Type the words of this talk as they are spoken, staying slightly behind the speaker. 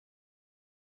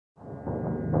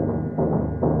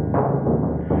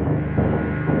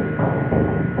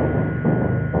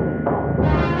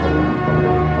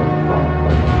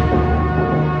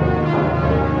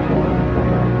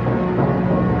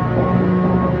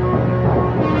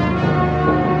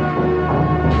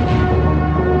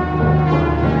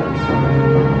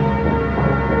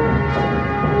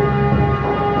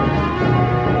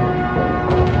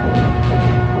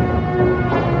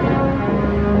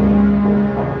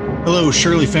Hello,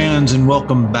 Shirley fans, and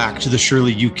welcome back to the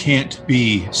Shirley You Can't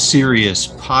Be Serious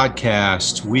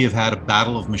podcast. We have had a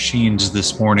battle of machines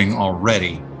this morning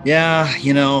already. Yeah,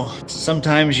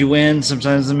 sometimes you win,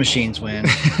 sometimes the machines win.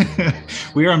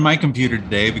 We are on my computer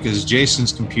today because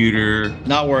Jason's computer...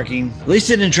 Not working. At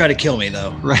least it didn't try to kill me,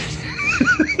 though. Right.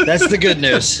 That's the good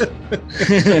news.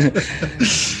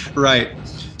 Right.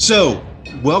 So,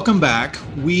 welcome back.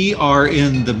 We are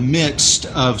in the midst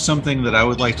of something that I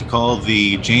would like to call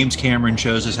the James Cameron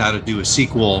Shows Us How to Do a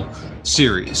Sequel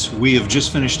series. We have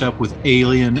just finished up with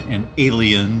Alien and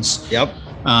Aliens. Yep.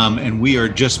 And we are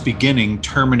just beginning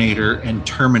Terminator and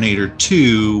Terminator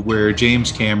 2, where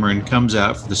James Cameron comes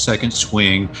out for the second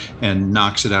swing and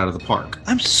knocks it out of the park.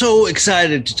 I'm so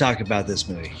excited to talk about this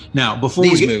movie. Now, before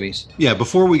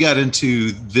we got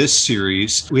into this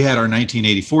series, we had our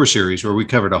 1984 series where we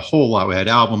covered a whole lot. We had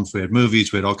albums, we had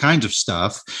movies, we had all kinds of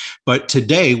stuff. But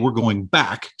today we're going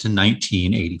back to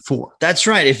 1984. That's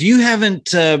right. If you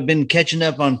haven't been catching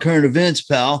up on current events,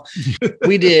 pal,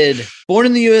 we did Born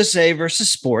in the USA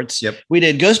versus Sports. Yep. We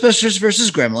did Ghostbusters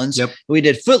versus Gremlins. Yep. We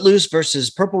did Footloose versus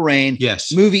Purple Rain.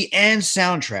 Yes. Movie and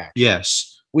soundtrack. Yes.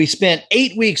 We spent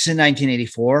 8 weeks in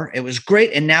 1984. It was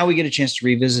great. And now we get a chance to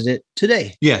revisit it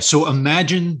today. Yeah. So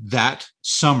imagine that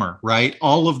summer, right?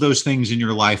 All of those things in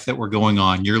your life that were going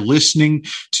on. You're listening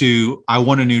to I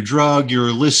Want a New Drug.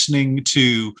 You're listening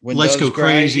to Let's Go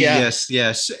Crazy. Yeah.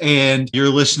 Yes. And you're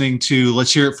listening to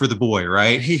Let's Hear It for the Boy,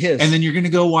 right? Yes. And then you're going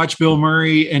to go watch Bill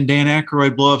Murray and Dan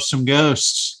Aykroyd blow up some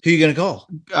ghosts. Who are you going to call?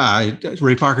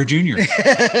 Ray Parker Jr.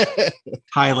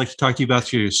 Hi, I'd like to talk to you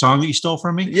about your song that you stole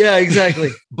from me. Yeah,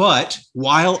 exactly. But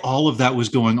while all of that was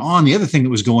going on, the other thing that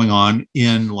was going on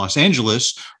in Los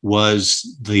Angeles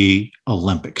was the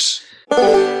Olympics.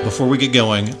 Before we get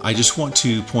going, I just want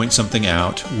to point something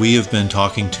out. We have been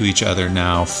talking to each other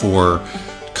now for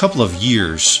a couple of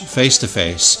years, face to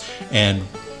face. And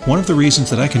one of the reasons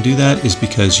that I can do that is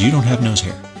because you don't have nose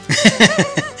hair.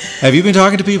 Have you been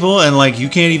talking to people and you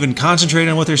can't even concentrate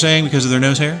on what they're saying because of their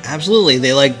nose hair? Absolutely.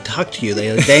 They tuck to you.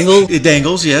 They dangle. It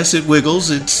dangles. Yes, it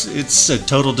wiggles. It's a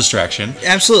total distraction.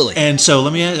 Absolutely. And so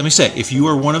let me say, if you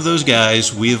are one of those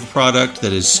guys, we have a product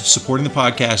that is supporting the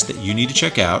podcast that you need to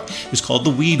check out. It's called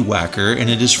the Weed Whacker, and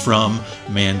it is from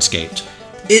Manscaped.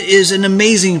 It is an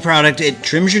amazing product. It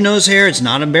trims your nose hair. It's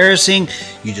not embarrassing.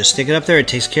 You just stick it up there. It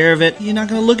takes care of it. You're not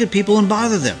going to look at people and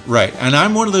bother them. Right. And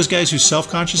I'm one of those guys who's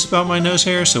self-conscious about my nose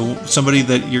hair. So somebody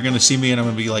that you're going to see me and I'm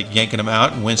going to be yanking them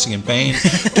out and wincing in pain.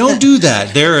 Don't do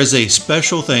that. There is a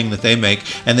special thing that they make.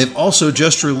 And they've also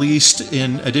just released,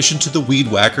 in addition to the Weed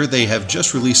Whacker, they have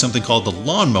just released something called the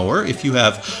Lawnmower. If you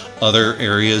have other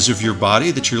areas of your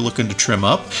body that you're looking to trim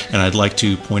up. And I'd like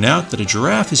to point out that a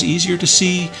giraffe is easier to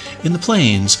see in the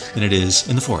plains than it is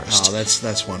in the forest. Oh,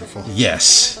 that's wonderful.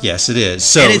 Yes, it is.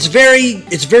 So, and it's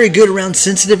very good around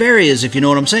sensitive areas, if you know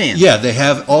what I'm saying. Yeah, they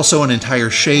have also an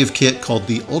entire shave kit called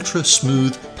the Ultra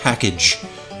Smooth Package.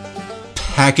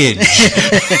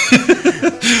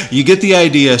 You get the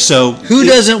idea. So who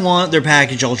doesn't want their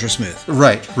package ultra smooth?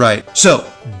 Right. So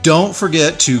don't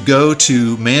forget to go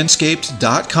to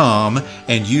manscaped.com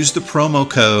and use the promo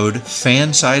code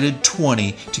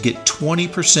FANSIDED20 to get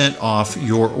 20% off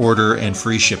your order and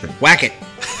free shipping. Whack it.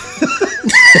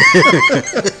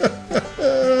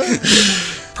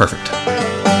 Perfect.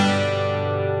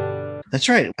 That's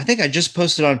right. I think I just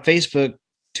posted on Facebook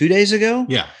 2 days ago.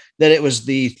 Yeah. That it was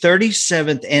the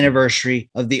 37th anniversary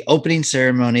of the opening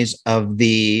ceremonies of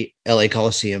the LA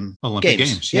Coliseum Olympic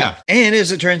Games. Yeah. And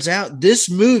as it turns out, this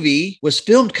movie was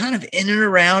filmed kind of in and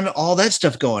around all that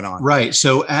stuff going on. Right.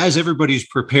 So as everybody's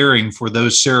preparing for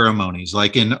those ceremonies,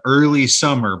 like in early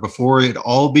summer, before it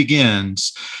all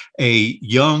begins, a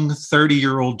young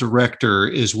 30-year-old director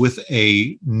is with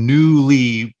a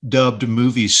newly dubbed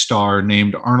movie star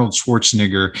named Arnold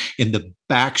Schwarzenegger in the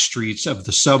back streets of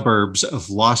the suburbs of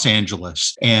Los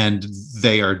Angeles. And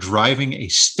they are driving a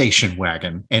station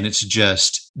wagon. And it's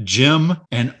just Jim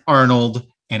and Arnold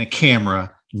and a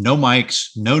camera. No mics,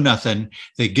 no nothing.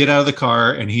 They get out of the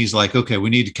car and he's like, okay, we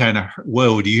need to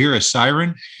whoa, do you hear a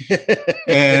siren?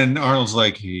 And Arnold's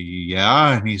like,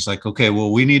 yeah. And he's like, okay,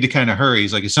 well, we need to kind of hurry.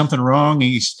 He's like, is something wrong?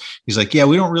 He's like, yeah,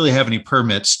 we don't really have any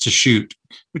permits to shoot,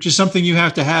 which is something you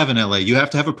have to have in LA. You have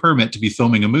to have a permit to be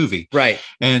filming a movie. Right.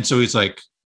 And so he's like,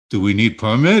 do we need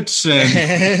permits? And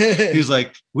he's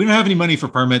like, we don't have any money for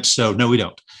permits. So no, we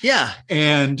don't. Yeah.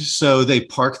 And so they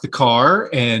park the car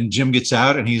and Jim gets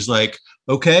out and he's like,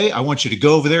 okay, I want you to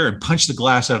go over there and punch the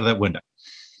glass out of that window.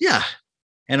 Yeah.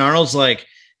 And Arnold's like,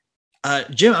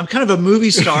 Jim, I'm kind of a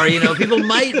movie star. People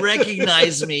might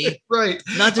recognize me. Right.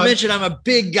 Not to mention I'm a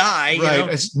big guy.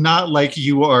 Right. It's not like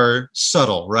you are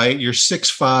subtle, right? You're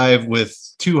 6'5" with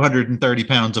 230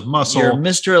 pounds of muscle. You're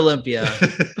Mr. Olympia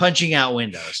punching out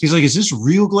windows. He's like, is this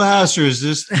real glass or is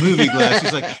this movie glass?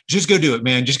 He's like, just go do it,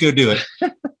 man. Just go do it.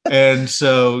 And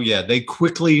so, yeah, they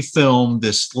quickly film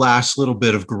this last little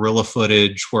bit of guerrilla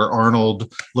footage where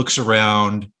Arnold looks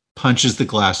around, punches the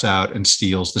glass out, and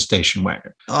steals the station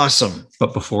wagon. Awesome.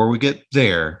 But before we get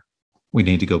there, we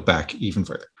need to go back even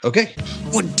further. Okay.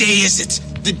 What day is it?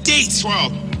 The date?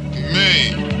 12th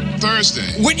May,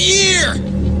 Thursday. What year?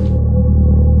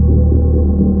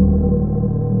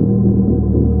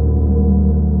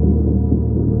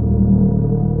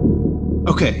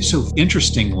 Okay, so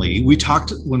interestingly,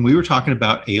 when we were talking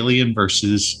about Alien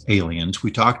versus Aliens,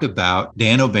 we talked about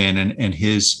Dan O'Bannon and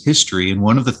his history. And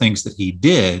one of the things that he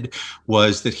did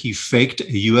was that he faked a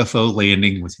UFO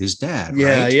landing with his dad.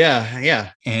 Yeah, right?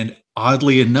 yeah. And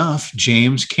oddly enough,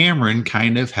 James Cameron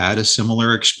kind of had a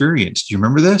similar experience. Do you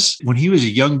remember this? When he was a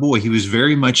young boy, he was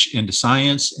very much into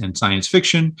science and science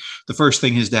fiction. The first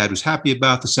thing his dad was happy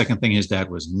about, the second thing his dad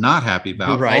was not happy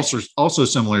about, right. also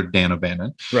similar to Dan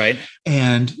O'Bannon. Right.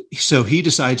 And so he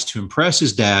decides to impress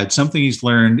his dad, something he's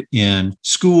learned in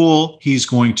school. He's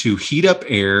going to heat up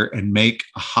air and make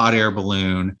a hot air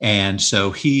balloon. And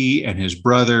so he and his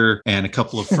brother and a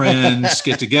couple of friends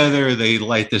get together. They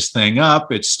light this thing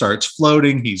up. It starts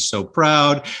floating. He's so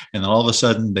proud. And then all of a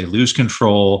sudden they lose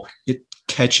control. It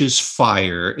catches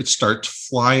fire. It starts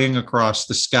flying across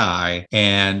the sky.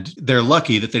 And they're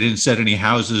lucky that they didn't set any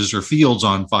houses or fields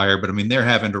on fire. But I mean, they're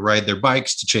having to ride their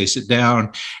bikes to chase it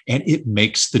down. And it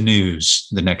makes the news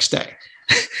the next day.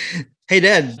 Hey,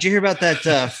 Dad, did you hear about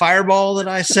that fireball that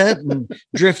I set and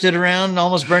drifted around and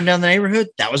almost burned down the neighborhood?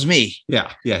 That was me.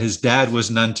 Yeah. His dad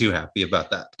was none too happy about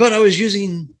that. But I was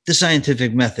using the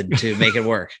scientific method to make it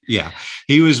work. Yeah.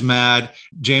 He was mad.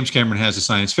 James Cameron has a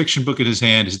science fiction book in his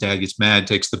hand. His dad gets mad,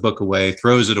 takes the book away,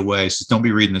 throws it away, says, don't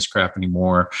be reading this crap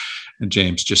anymore. And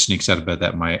James just sneaks out of bed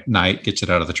that night, gets it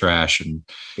out of the trash, and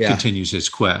continues his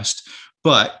quest.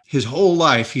 But his whole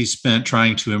life he spent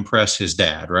trying to impress his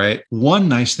dad, right? One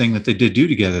nice thing that they did do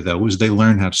together, though, was they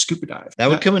learned how to scuba dive. That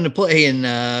would come into play in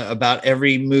about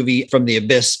every movie from The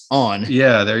Abyss on.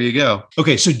 Yeah, there you go.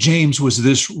 Okay, so James was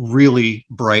this really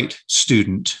bright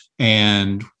student,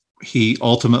 and he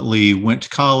ultimately went to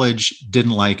college,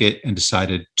 didn't like it, and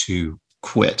decided to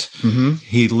quit. Mm-hmm.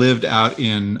 He lived out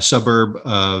in a suburb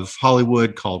of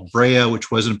Hollywood called Brea,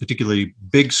 which wasn't a particularly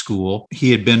big school.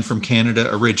 He had been from Canada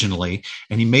originally,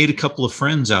 and he made a couple of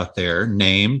friends out there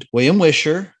named William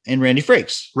Wisher and Randy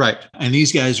Frakes. Right. And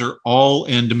these guys are all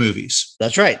into movies.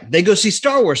 That's right. They go see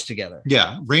Star Wars together.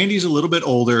 Yeah. Randy's a little bit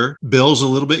older. Bill's a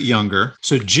little bit younger.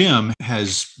 So Jim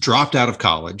has dropped out of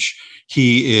college.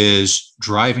 He is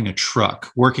driving a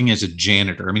truck, working as a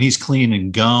janitor. I mean, he's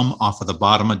cleaning gum off of the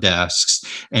bottom of desks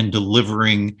and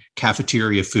delivering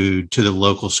cafeteria food to the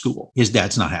local school. His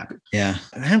dad's not happy. Yeah.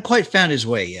 I haven't quite found his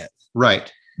way yet.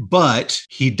 Right. But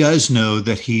he does know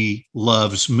that he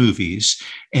loves movies.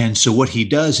 And so what he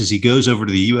does is he goes over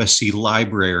to the USC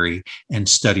library and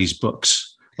studies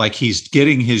books. Like he's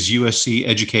getting his USC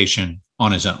education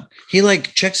on his own. He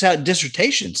checks out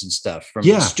dissertations and stuff from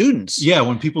the students. Yeah.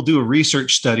 When people do a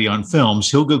research study on films,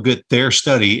 he'll go get their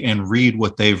study and read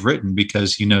what they've written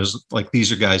because he knows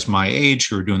these are guys my age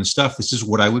who are doing the stuff. This is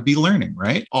what I would be learning,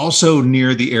 right? Also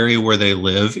near the area where they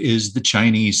live is the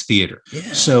Chinese theater.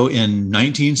 Yeah. So in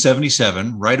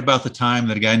 1977, right about the time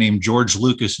that a guy named George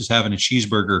Lucas is having a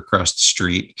cheeseburger across the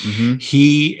street, mm-hmm.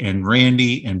 he and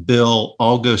Randy and Bill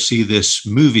all go see this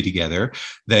movie together.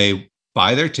 They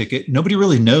buy their ticket. Nobody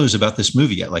really knows about this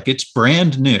movie yet. It's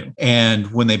brand new. And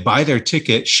when they buy their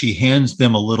ticket, she hands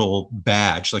them a little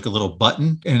badge, a little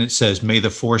button, and it says, "May the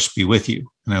Force be with you."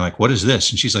 And they're like, "What is this?"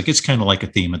 And she's like, "It's kind of like a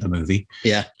theme of the movie."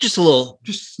 Yeah. Just a little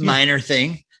minor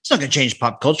thing. It's not going to change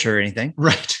pop culture or anything.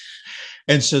 Right.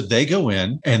 And so they go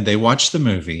in and they watch the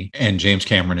movie, and James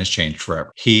Cameron has changed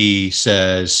forever. He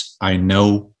says, "I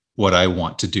know what I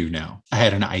want to do now. I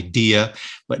had an idea,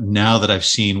 but now that I've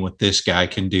seen what this guy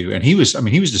can do." And he was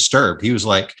disturbed. He was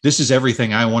like, this is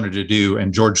everything I wanted to do.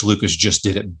 And George Lucas just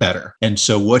did it better. And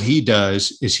so what he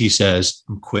does is he says,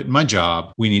 "I'm quitting my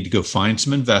job. We need to go find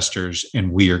some investors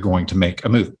and we are going to make a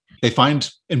movie." They find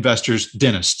investors,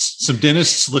 some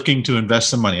dentists looking to invest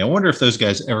some money. I wonder if those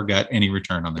guys ever got any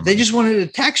return on their money. They just wanted a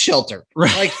tax shelter.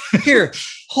 Right. Here,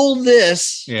 hold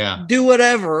this. Yeah. Do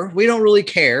whatever. We don't really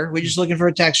care. We're just looking for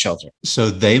a tax shelter.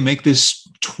 So they make this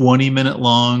 20-minute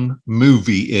long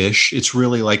movie-ish. It's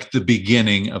really like the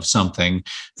beginning of something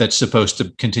that's supposed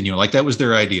to continue. Like that was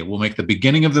their idea. We'll make the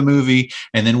beginning of the movie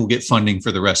and then we'll get funding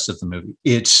for the rest of the movie.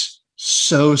 It's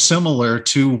so similar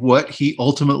to what he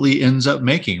ultimately ends up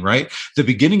making, right? The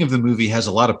beginning of the movie has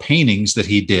a lot of paintings that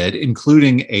he did,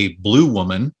 including a blue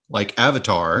woman like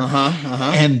Avatar.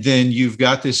 And then you've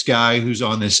got this guy who's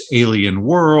on this alien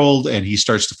world and he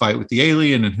starts to fight with the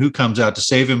alien, and who comes out to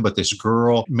save him but this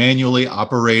girl manually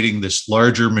operating this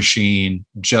larger machine,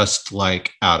 just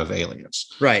like out of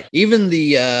Aliens. Right. Even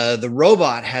the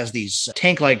robot has these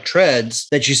tank-like treads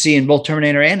that you see in both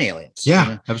Terminator and Aliens.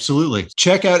 Yeah, absolutely.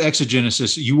 Check out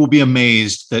Exogenesis. You will be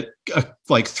amazed that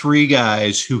like 3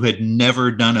 guys who had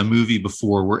never done a movie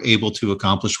before were able to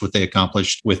accomplish what they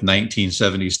accomplished with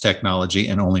 1970s technology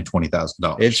and only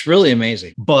 $20,000. It's really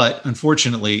amazing. But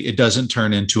unfortunately, it doesn't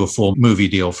turn into a full movie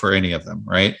deal for any of them,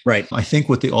 right? Right. I think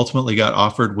what they ultimately got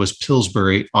offered was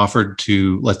Pillsbury offered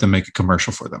to let them make a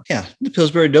commercial for them. Yeah, the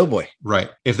Pillsbury Doughboy. Right.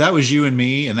 If that was you and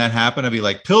me and that happened, I'd be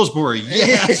like, Pillsbury,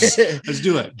 yes, let's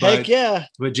do it. Heck yeah.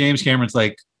 But James Cameron's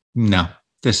like, no.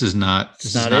 This is not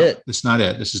it.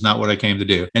 This is not what I came to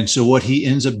do. And so what he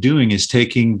ends up doing is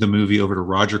taking the movie over to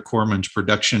Roger Corman's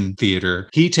production theater.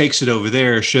 He takes it over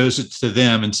there, shows it to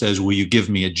them and says, will you give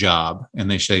me a job?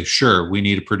 And they say, sure, we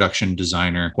need a production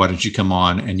designer. Why don't you come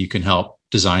on and you can help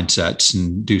design sets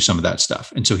and do some of that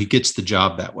stuff. And so he gets the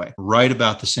job that way. Right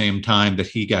about the same time that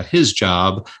he got his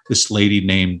job, this lady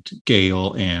named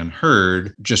Gail Ann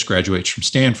Hurd just graduates from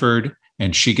Stanford,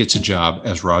 and she gets a job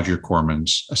as Roger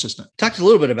Corman's assistant. Talked a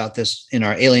little bit about this in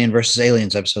our Alien versus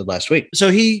Aliens episode last week. So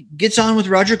he gets on with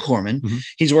Roger Corman. Mm-hmm.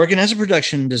 He's working as a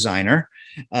production designer.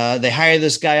 They hire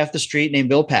this guy off the street named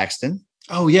Bill Paxton.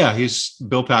 Oh, yeah.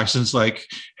 Bill Paxton's like,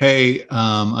 hey,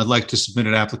 I'd like to submit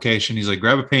an application. He's like,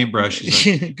 grab a paintbrush.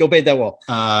 He's like, go paint that wall.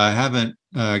 I haven't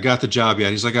got the job yet.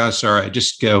 He's like, oh, it's all right.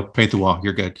 Just go paint the wall.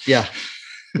 You're good. Yeah.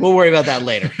 We'll worry about that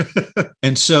later.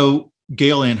 And so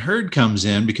Gail Ann Hurd comes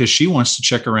in because she wants to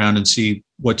check around and see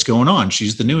what's going on.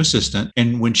 She's the new assistant.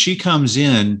 And when she comes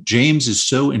in, James is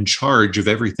so in charge of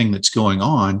everything that's going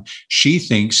on. She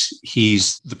thinks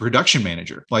he's the production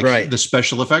manager, like the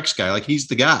special effects guy, like he's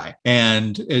the guy.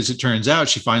 And as it turns out,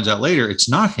 she finds out later, it's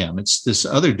not him. It's this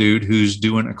other dude who's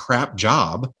doing a crap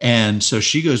job. And so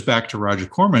she goes back to Roger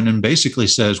Corman and basically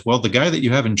says, well, the guy that you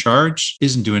have in charge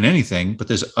isn't doing anything, but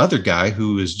this other guy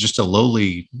who is just a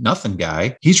lowly nothing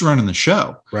guy, he's running the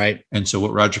show. Right. And so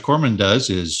what Roger Corman does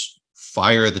is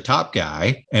fire the top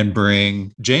guy and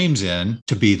bring James in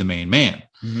to be the main man.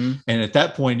 Mm-hmm. And at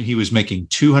that point, he was making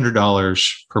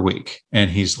 $200 per week. And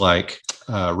he's like,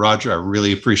 Roger, I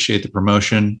really appreciate the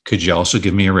promotion. Could you also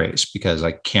give me a raise? Because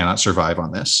I cannot survive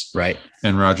on this. Right.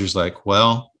 And Roger's like,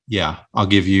 well, yeah, I'll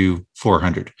give you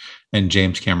 400. And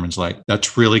James Cameron's like,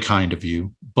 that's really kind of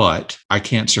you, but I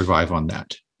can't survive on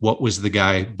that. What was the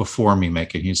guy before me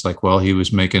making? He's like, well, he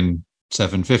was making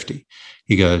 $750.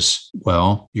 He goes,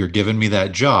 well, you're giving me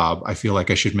that job. I feel like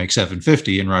I should make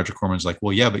 $750. And Roger Corman's like,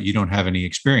 well, yeah, but you don't have any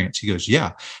experience. He goes,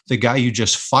 yeah, the guy you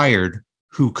just fired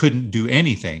who couldn't do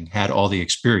anything had all the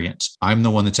experience. I'm the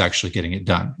one that's actually getting it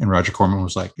done. And Roger Corman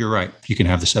was like, you're right. You can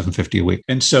have the $750 a week.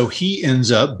 And so he ends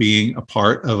up being a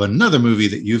part of another movie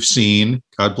that you've seen,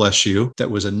 God bless you,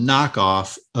 that was a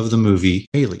knockoff of the movie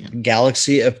Alien.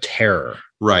 Galaxy of Terror.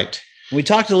 Right. We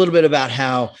talked a little bit about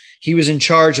how he was in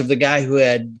charge of the guy who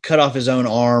had cut off his own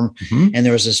arm. Mm-hmm. And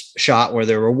there was this shot where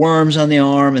there were worms on the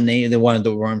arm and they wanted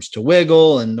the worms to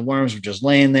wiggle and the worms were just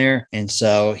laying there. And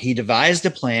so he devised a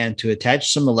plan to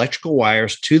attach some electrical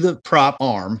wires to the prop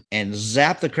arm and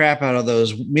zap the crap out of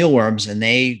those mealworms. And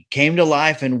they came to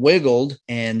life and wiggled.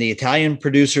 And the Italian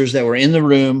producers that were in the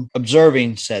room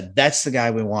observing said, that's the guy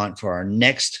we want for our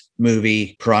next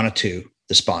movie, Piranha 2.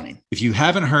 The Spawning. If you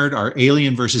haven't heard our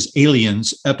Alien versus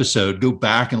Aliens episode, go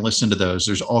back and listen to those.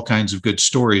 There's all kinds of good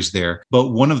stories there.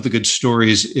 But one of the good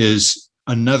stories is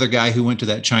another guy who went to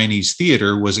that Chinese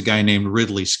theater was a guy named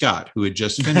Ridley Scott, who had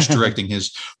just finished directing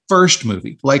his first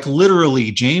movie. Like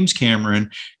literally James Cameron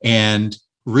and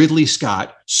Ridley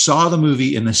Scott saw the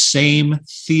movie in the same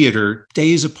theater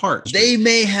days apart. They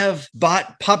may have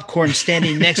bought popcorn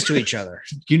standing next to each other.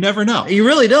 You never know. You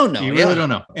really don't know. You really don't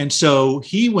know. And so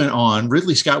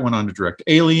Ridley Scott went on to direct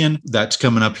Alien. That's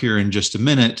coming up here in just a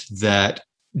minute, that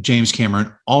James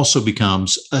Cameron also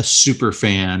becomes a super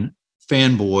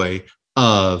fanboy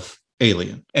of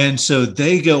Alien. And so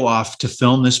they go off to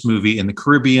film this movie in the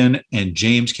Caribbean, and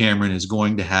James Cameron is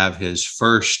going to have his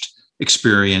first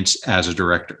experience as a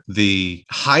director. The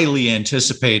highly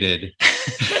anticipated,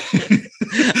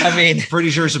 I mean,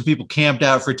 pretty sure some people camped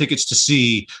out for tickets to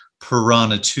see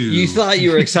Piranha 2. You thought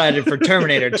you were excited for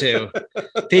Terminator 2.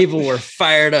 People were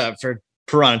fired up for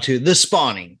Piranha 2, The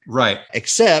Spawning. Right.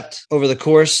 Except over the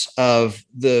course of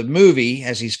the movie,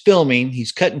 as he's filming,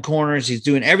 he's cutting corners, he's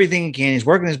doing everything he can, he's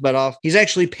working his butt off. He's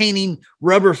actually painting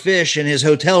rubber fish in his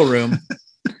hotel room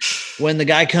when the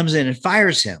guy comes in and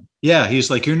fires him. Yeah, he's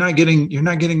like, you're not getting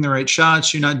the right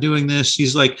shots. You're not doing this.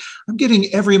 He's like, I'm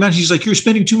getting every amount. He's like, you're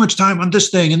spending too much time on this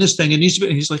thing and this thing. And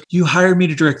he's like, you hired me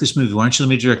to direct this movie. Why don't you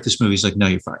let me direct this movie? He's like, no,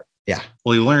 you're fired. Yeah.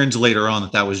 Well, he learns later on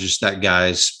that was just that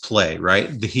guy's play,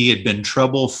 right? He had been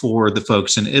trouble for the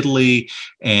folks in Italy,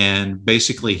 and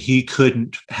basically he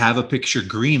couldn't have a picture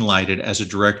green lighted as a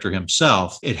director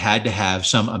himself. It had to have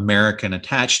some American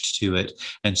attached to it.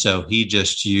 And so he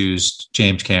just used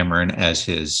James Cameron as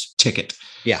his ticket.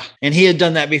 Yeah. And he had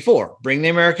done that before. Bring the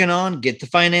American on, get the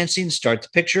financing, start the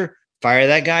picture, fire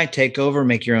that guy, take over,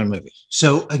 make your own movie.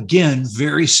 So again,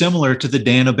 very similar to the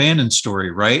Dan O'Bannon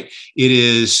story, right? It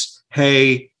is,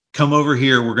 hey, come over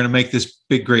here. We're going to make this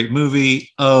big, great movie.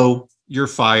 Oh, you're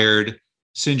fired.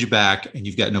 Send you back, and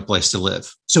you've got no place to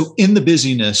live. So in the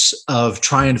busyness of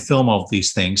trying to film all of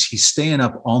these things, he's staying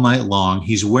up all night long.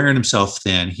 He's wearing himself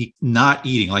thin. He's not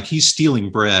eating, like he's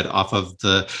stealing bread off of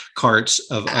the carts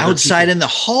of outside in the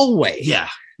hallway. Yeah.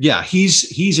 Yeah.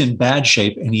 He's in bad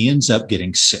shape, and he ends up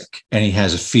getting sick, and he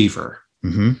has a fever.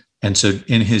 Mm-hmm. And so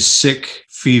in his sick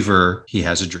fever, he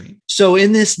has a dream. So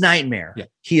in this nightmare,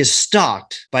 he is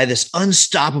stalked by this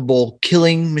unstoppable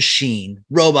killing machine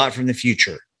robot from the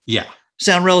future. Yeah.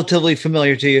 Sound relatively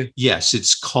familiar to you? Yes,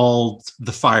 it's called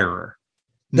the Firer.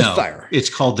 Firer.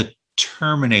 It's called the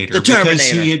Terminator. The Terminator.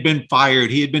 Because he had been fired.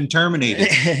 He had been terminated.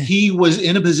 He was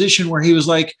in a position where he was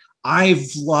like, I've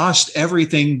lost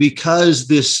everything because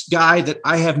this guy that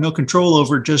I have no control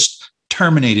over just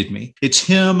terminated me. It's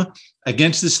him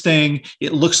against this thing.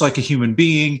 It looks like a human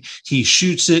being. He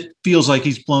shoots it, feels like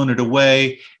he's blown it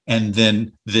away. And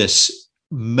then this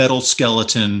metal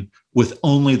skeleton with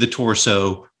only the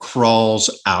torso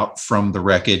crawls out from the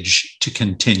wreckage to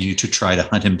continue to try to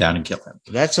hunt him down and kill him.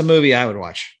 That's a movie I would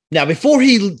watch. Now, before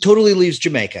he totally leaves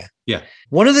Jamaica,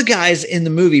 one of the guys in the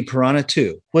movie Piranha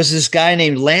 2 was this guy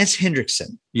named Lance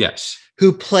Hendrickson. Yes.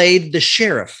 Who played the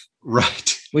sheriff.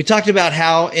 Right. We talked about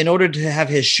how in order to have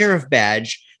his sheriff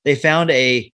badge, they found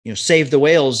a, Save the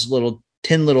Whales little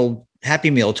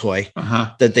Happy Meal toy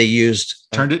that they used.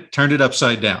 Turned it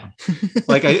upside down.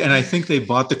 I think they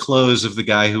bought the clothes of the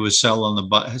guy who was selling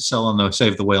the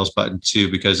Save the Whales button too,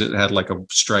 because it had like a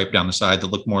stripe down the side that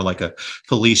looked more like a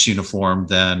police uniform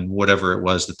than whatever it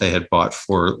was that they had bought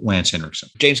for Lance Henriksen.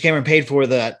 James Cameron paid for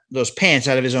those pants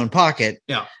out of his own pocket.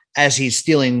 Yeah. As he's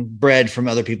stealing bread from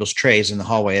other people's trays in the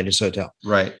hallway at his hotel.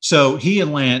 Right. So he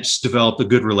and Lance developed a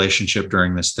good relationship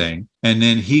during this thing. And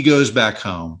then he goes back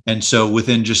home. And so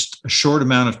within just a short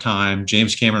amount of time,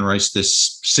 James Cameron writes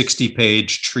this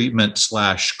 60-page treatment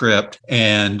 / script,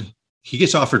 and he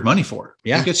gets offered money for it.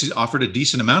 Yeah. He gets offered a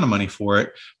decent amount of money for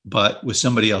it, but with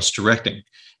somebody else directing.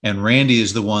 And Randy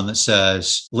is the one that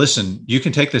says, listen, you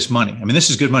can take this money. I mean, this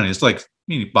is good money. It's like,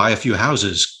 you buy a few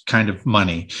houses kind of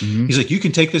money. Mm-hmm. He's like, you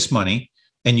can take this money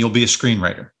and you'll be a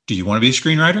screenwriter. Do you want to be a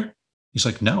screenwriter? He's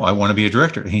like, no, I want to be a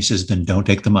director. And he says, then don't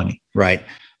take the money. Right.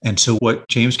 And so what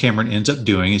James Cameron ends up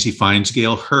doing is he finds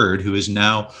Gail Hurd, who has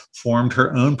now formed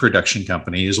her own production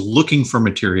company, is looking for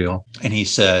material. And he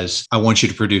says, I want you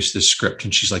to produce this script.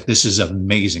 And she's like, this is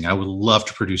amazing. I would love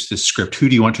to produce this script. Who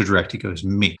do you want to direct? He goes,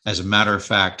 me. As a matter of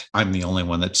fact, I'm the only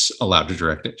one that's allowed to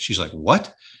direct it. She's like,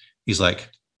 what? He's like,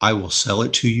 I will sell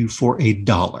it to you for $1,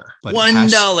 but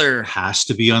 $1 has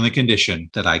to be on the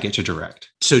condition that I get to direct.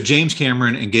 So James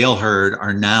Cameron and Gail Hurd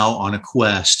are now on a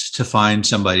quest to find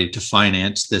somebody to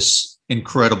finance this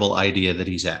incredible idea that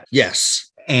he's at. Yes.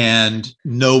 And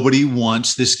nobody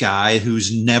wants this guy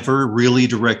who's never really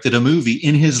directed a movie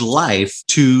in his life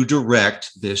to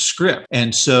direct this script.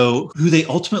 And so who they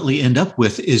ultimately end up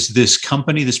with is this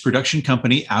company, this production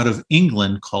company out of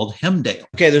England called Hemdale.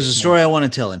 Okay, there's a story I want to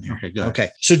tell in here. Okay, go ahead. Okay,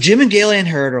 so Jim and Gail Ann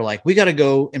Hurd are like, we got to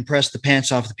go impress the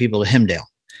pants off the people of Hemdale.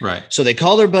 Right. So they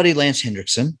call their buddy Lance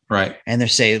Hendrickson. Right. And they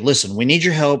say, listen, we need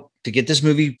your help to get this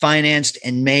movie financed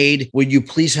and made. Would you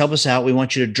please help us out? We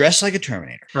want you to dress like a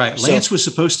Terminator. Right. Lance was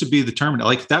supposed to be the Terminator.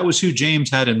 Like that was who James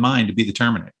had in mind to be the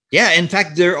Terminator. Yeah. In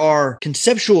fact, there are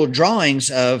conceptual drawings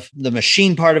of the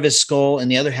machine part of his skull, and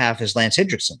the other half is Lance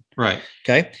Hendrickson. Right.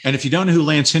 Okay. And if you don't know who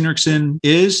Lance Hendrickson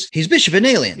is, he's Bishop in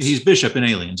Aliens. He's Bishop in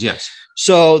Aliens. Yes.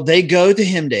 So they go to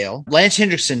Hemdale. Lance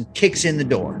Hendrickson kicks in the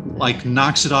door. Like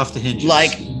knocks it off the hinges.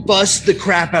 Like busts the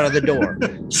crap out of the door.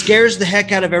 Scares the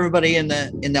heck out of everybody in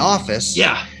the office.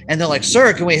 Yeah. And they're like,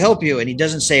 sir, can we help you? And he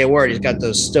doesn't say a word. He's got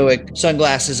those stoic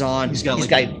sunglasses on. He's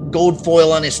got gold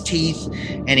foil on his teeth,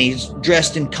 and he's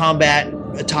dressed in combat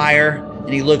attire,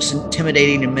 and he looks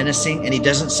intimidating and menacing, and he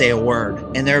doesn't say a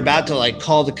word. And they're about to like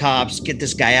call the cops, get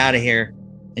this guy out of here.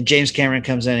 And James Cameron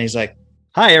comes in and he's like,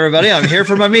 hi, everybody. I'm here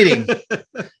for my meeting.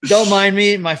 Don't mind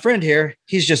me. My friend here,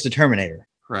 he's just the Terminator.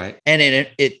 Right. And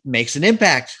it makes an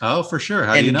impact. Oh, for sure.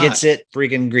 How do and you not? Gets it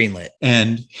freaking greenlit.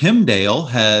 And Hemdale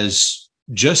has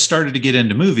just started to get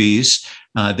into movies.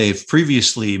 They've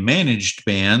previously managed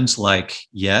bands like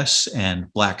Yes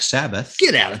and Black Sabbath.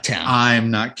 Get out of town.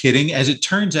 I'm not kidding. As it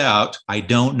turns out, I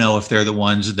don't know if they're the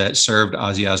ones that served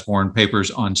Ozzy Osbourne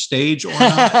papers on stage or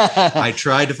not. I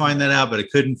tried to find that out, but I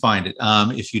couldn't find it.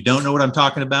 If you don't know what I'm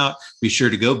talking about, be sure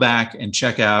to go back and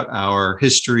check out our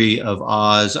history of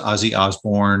Ozzy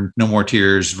Osbourne, No More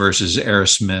Tears versus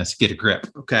Aerosmith, Get a Grip.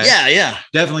 Okay. Yeah.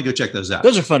 Definitely go check those out.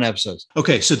 Those are fun episodes.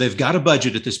 Okay. So they've got a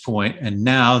budget at this point, and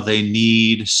now they need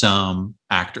some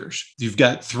actors. You've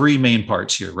got three main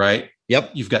parts here, right? Yep.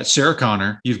 You've got Sarah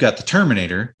Connor, you've got the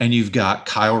Terminator, and you've got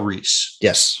Kyle Reese.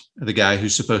 Yes. The guy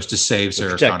who's supposed to save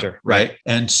Sarah Connor. Right.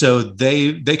 And so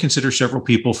they consider several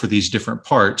people for these different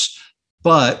parts.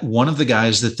 But one of the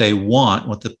guys that they want,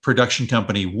 what the production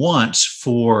company wants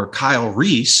for Kyle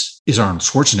Reese, is Arnold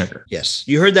Schwarzenegger. Yes.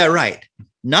 You heard that right.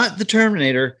 Not the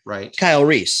Terminator, right? Kyle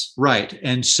Reese. Right.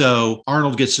 And so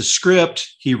Arnold gets a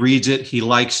script, he reads it, he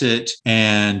likes it,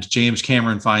 and James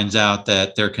Cameron finds out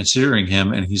that they're considering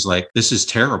him, and he's like, this is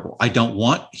terrible. I don't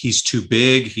want, he's too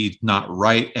big, he's not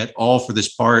right at all for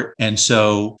this part. And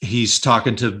so he's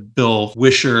talking to Bill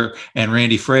Wisher and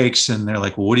Randy Frakes, and they're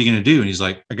like, well, what are you going to do? And he's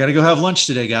like, I got to go have lunch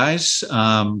today, guys.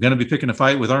 I'm going to be picking a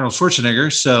fight with Arnold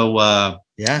Schwarzenegger. So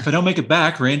yeah. If I don't make it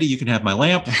back, Randy, you can have my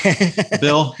lamp.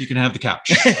 Bill, you can have the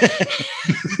couch.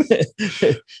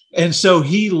 And so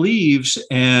he leaves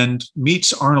and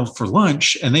meets Arnold for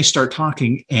lunch, and they start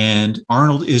talking, and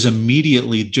Arnold is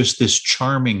immediately just this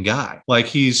charming guy. Like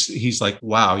he's like,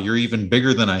 wow, you're even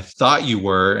bigger than I thought you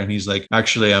were. And he's like,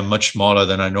 actually, I'm much smaller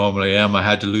than I normally am. I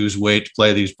had to lose weight to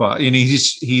play these parts. And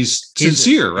he's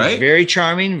sincere, right? He's very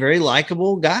charming, very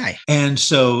likable guy. And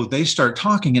so they start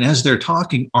talking, and as they're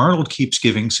talking, Arnold keeps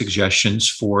giving suggestions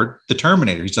for the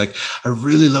Terminator. He's like, I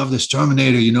really love this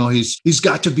Terminator. You know, he's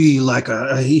got to be like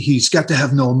he's got to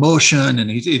have no emotion. And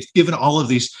he's given all of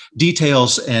these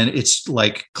details, and it's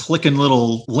like clicking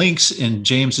little links in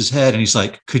James's head. And he's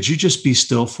like, could you just be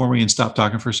still for me and stop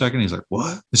talking for a second? He's like,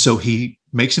 what? So he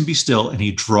makes him be still, and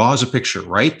he draws a picture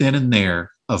right then and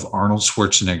there of Arnold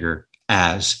Schwarzenegger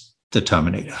as the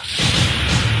Terminator.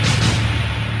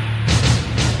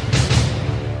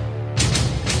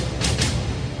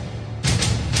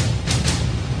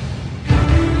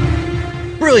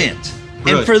 Brilliant.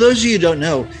 And for those of you who don't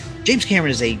know, James Cameron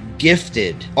is a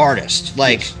gifted artist.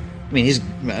 Like, yes. I mean, he's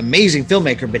an amazing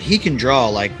filmmaker, but he can draw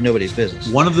like nobody's business.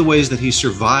 One of the ways that he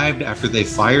survived after they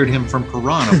fired him from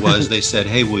Piranha was they said,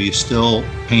 hey, will you still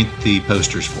paint the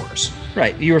posters for us?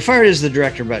 Right. You were fired as the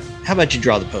director, but how about you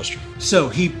draw the poster? So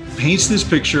he paints this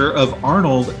picture of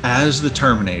Arnold as the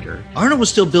Terminator. Arnold was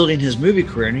still building his movie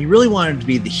career, and he really wanted to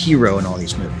be the hero in all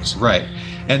these movies. Right.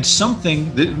 And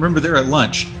something that, remember, they're at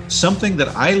lunch, something that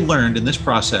I learned in this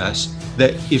process,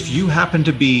 that if you happen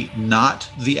to be not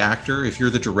the actor, if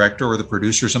you're the director or the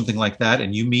producer or something like that,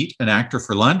 and you meet an actor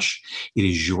for lunch, it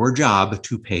is your job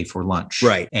to pay for lunch.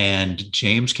 Right. And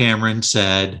James Cameron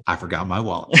said, I forgot my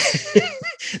wallet.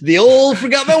 The old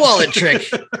forgot my wallet trick.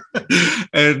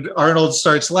 And Arnold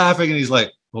starts laughing, and he's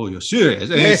like, oh, you're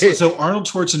serious? And so Arnold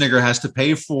Schwarzenegger has to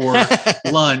pay for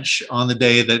lunch on the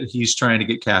day that he's trying to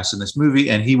get cast in this movie.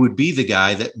 And he would be the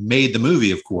guy that made the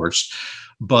movie, of course.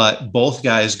 But both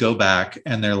guys go back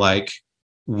and they're like,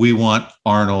 we want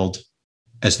Arnold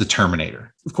as the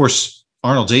Terminator. Of course,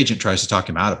 Arnold's agent tries to talk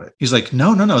him out of it. He's like,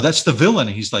 no, that's the villain.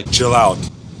 And he's like, chill out,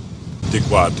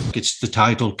 dickwad. It's the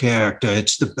title character.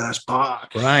 It's the best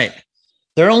part. Right.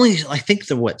 There are only, I think,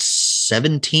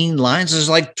 17 lines. There's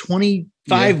like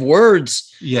 25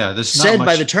 words. Yeah, that's said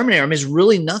by the Terminator. I mean, it's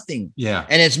really nothing. Yeah,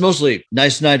 and it's mostly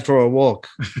nice night for a walk.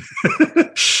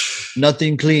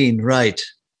 Nothing clean, right?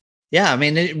 Yeah, I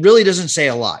mean, it really doesn't say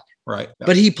a lot, right?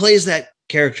 But he plays that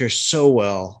character so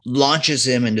well, launches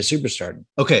him into superstardom.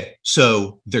 Okay,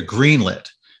 so they're greenlit.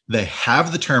 They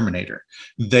have the Terminator.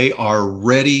 They are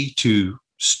ready to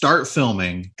start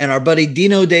filming. And our buddy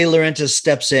Dino De Laurentiis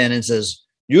steps in and says,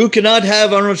 You cannot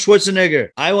have Arnold Schwarzenegger.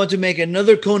 I want to make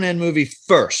another Conan movie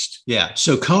first. Yeah.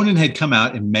 So Conan had come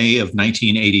out in May of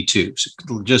 1982,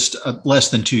 so just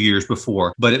less than 2 years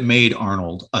before, but it made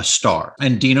Arnold a star.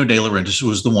 And Dino De Laurentiis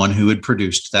was the one who had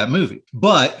produced that movie.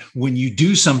 But when you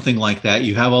do something like that,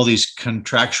 you have all these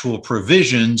contractual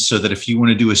provisions so that if you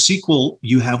want to do a sequel,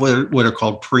 you have what are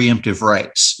called preemptive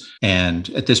rights. And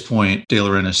at this point, De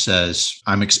Laurentiis says,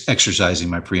 I'm exercising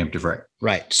my preemptive right.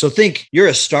 Right. So think you're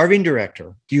a starving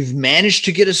director. You've managed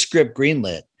to get a script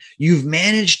greenlit. You've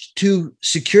managed to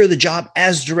secure the job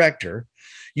as director.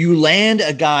 You land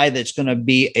a guy that's going to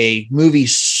be a movie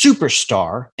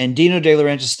superstar, and Dino De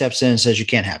Laurentiis steps in and says, you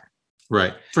can't have it.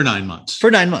 Right. For 9 months. For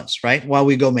 9 months, right? While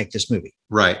we go make this movie.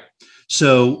 Right.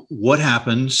 So what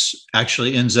happens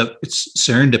actually ends up, it's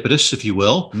serendipitous, if you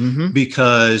will,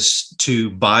 because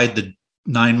to buy the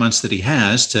 9 months that he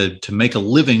has to make a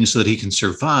living so that he can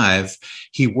survive,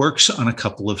 he works on a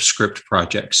couple of script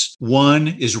projects. One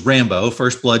is Rambo,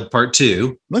 First Blood Part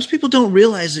 2. Most people don't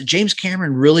realize that James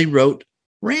Cameron really wrote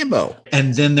Rambo.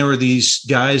 And then there were these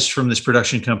guys from this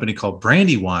production company called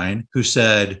Brandywine who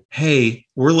said, hey,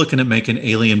 we're looking at making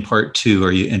Alien Part 2.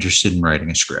 Are you interested in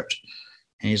writing a script?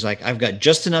 And he's like, I've got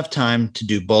just enough time to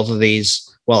do both of these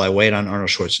while I wait on Arnold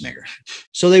Schwarzenegger.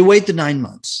 So they wait the 9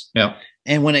 months. Yeah.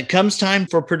 And when it comes time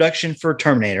for production for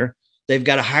Terminator, they've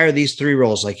got to hire these 3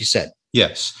 roles, like you said.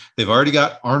 Yes. They've already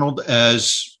got Arnold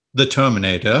as the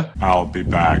Terminator. I'll be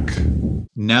back.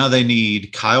 Now they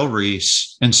need Kyle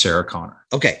Reese and Sarah Connor.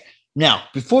 Okay. Now,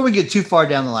 before we get too far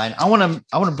down the line, I want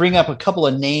to bring up a couple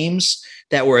of names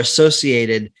that were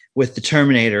associated with the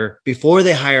Terminator before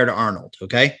they hired Arnold.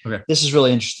 Okay. This is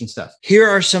really interesting stuff. Here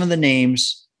are some of the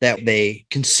names that they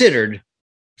considered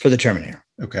for the Terminator.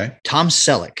 Okay. Tom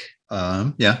Selleck.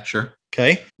 Yeah, sure.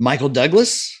 Okay. Michael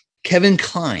Douglas, Kevin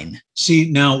Kline.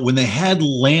 See, now when they had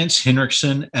Lance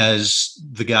Henriksen as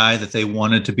the guy that they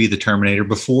wanted to be the Terminator,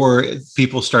 before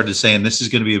people started saying this is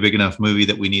going to be a big enough movie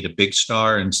that we need a big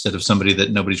star instead of somebody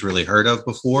that nobody's really heard of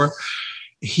before,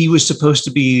 he was supposed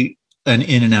to be an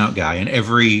in and out guy, an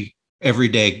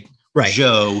everyday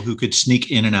Joe who could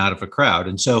sneak in and out of a crowd.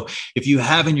 And so if you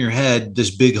have in your head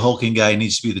this big hulking guy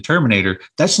needs to be the Terminator,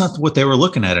 that's not what they were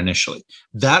looking at initially.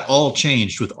 That all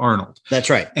changed with Arnold. That's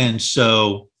right. And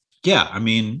so, yeah, I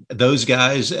mean, those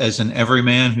guys as an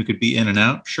everyman who could be in and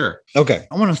out, sure. Okay.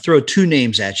 I want to throw 2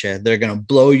 names at you that are going to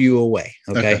blow you away.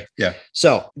 Okay. Yeah.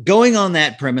 So going on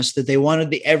that premise that they wanted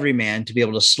the everyman to be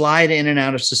able to slide in and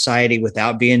out of society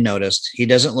without being noticed. He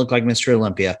doesn't look like Mr.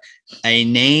 Olympia. A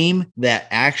name that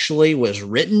actually was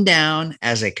written down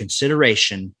as a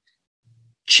consideration,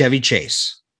 Chevy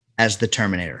Chase as the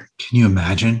Terminator. Can you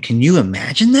imagine? Can you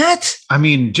imagine that? I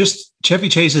mean, just Chevy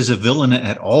Chase is a villain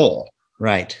at all.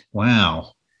 Right.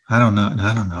 Wow. I don't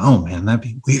know, man. That'd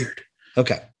be weird.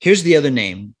 Okay. Here's the other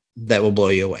name that will blow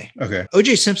you away. Okay.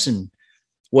 O.J. Simpson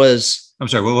was... I'm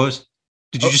sorry, what was?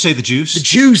 Did you just say the Juice? The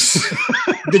Juice.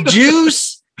 The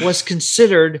Juice was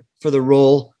considered for the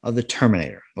role of the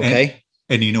Terminator. Okay.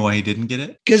 And you know why he didn't get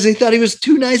it? Because they thought he was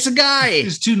too nice a guy. He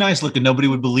was too nice looking. Nobody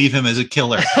would believe him as a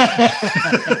killer.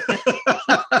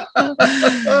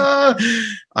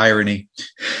 Irony.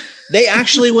 They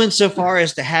actually went so far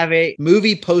as to have a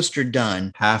movie poster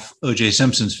done. Half O.J.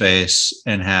 Simpson's face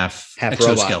and half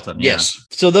exoskeleton. Robot. Yes.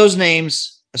 So those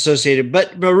names associated,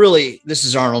 but really, this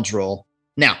is Arnold's role.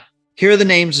 Now, here are the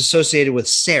names associated with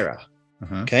Sarah.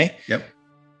 Okay. Yep.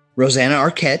 Rosanna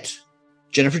Arquette,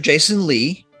 Jennifer Jason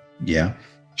Leigh. Yeah.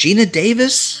 Gina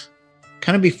Davis,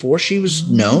 kind of before she was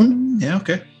known. Yeah.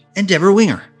 Okay. And Deborah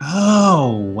Winger.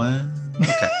 Oh, well.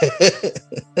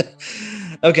 Okay.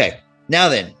 Okay. Now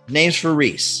then, names for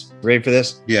Reese. Ready for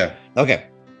this? Yeah. Okay.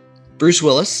 Bruce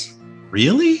Willis.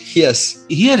 Really? Yes.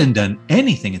 He hadn't done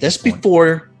anything at this point. That's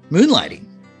before Moonlighting.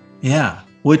 Yeah.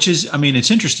 Which is, I mean,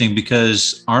 it's interesting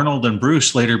because Arnold and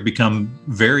Bruce later become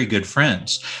very good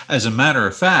friends. As a matter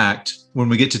of fact, when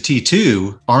we get to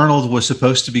T2, Arnold was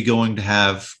supposed to be going to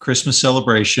have Christmas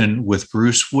celebration with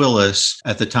Bruce Willis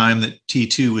at the time that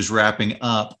T2 was wrapping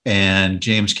up. And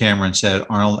James Cameron said,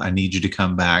 Arnold, I need you to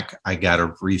come back. I got to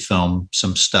refilm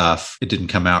some stuff. It didn't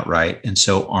come out right. And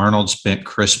so Arnold spent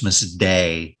Christmas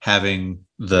Day having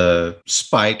the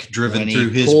spike driven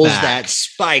through his back. That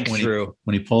spike through.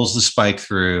 When he pulls the spike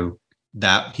through,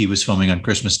 that he was filming on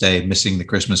Christmas Day, missing the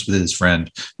Christmas with his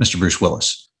friend, Mr. Bruce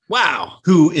Willis. Wow.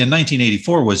 Who in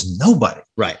 1984 was nobody.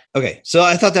 Right. Okay. So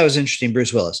I thought that was interesting,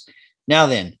 Bruce Willis. Now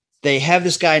then, they have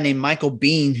this guy named Michael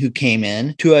Biehn who came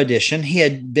in to audition. He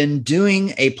had been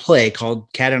doing a play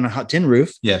called Cat on a Hot Tin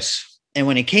Roof. Yes. And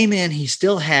when he came in, he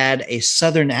still had a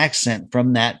Southern accent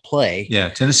from that play. Yeah,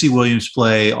 Tennessee Williams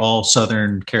play, all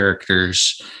Southern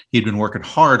characters. He'd been working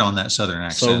hard on that Southern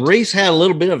accent. So Reese had a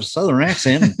little bit of a Southern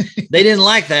accent. They didn't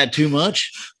like that too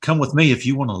much. Come with me if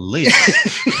you want to live.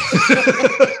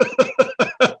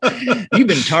 You've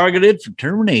been targeted for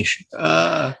termination.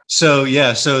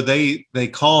 So they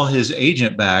call his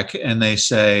agent back and they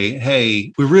say,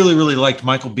 hey, we really, really liked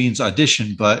Michael Biehn's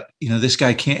audition, but this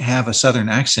guy can't have a Southern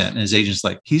accent. And his agent's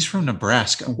like, he's from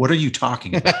Nebraska. What are you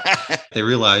talking about? They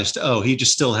realized, he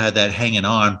just still had that hanging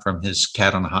on from his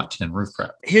Cat on a Hot Tin Roof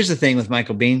prep. Here's the thing with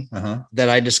Michael Biehn that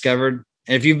I discovered.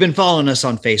 And if you've been following us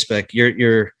on Facebook,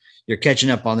 you're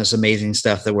catching up on this amazing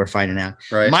stuff that we're finding out.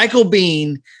 Right. Michael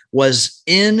Biehn was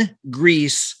in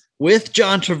Greece with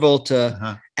John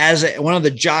Travolta as one of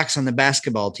the jocks on the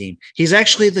basketball team. He's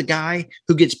actually the guy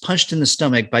who gets punched in the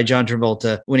stomach by John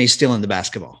Travolta when he's stealing the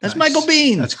basketball. That's nice. Michael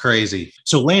Biehn. That's crazy.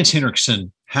 So Lance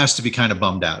Henriksen has to be kind of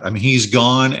bummed out. I mean, he's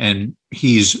gone and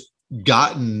he's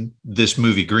gotten this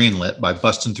movie greenlit by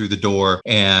busting through the door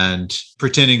and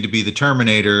pretending to be the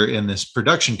Terminator in this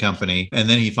production company. And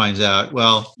then he finds out,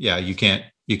 well, yeah, you can't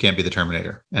be the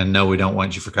Terminator. And no, we don't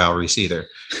want you for Kyle Reese either.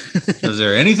 Is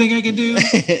there anything I can do?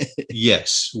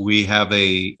 Yes, we have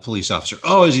a police officer.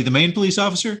 Oh, is he the main police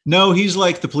officer? No, he's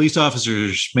like the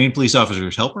main police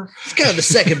officer's helper. It's kind of the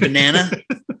second banana.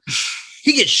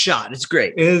 He gets shot. It's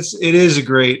great. It's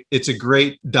a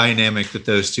great dynamic that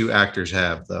those two actors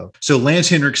have, though. So Lance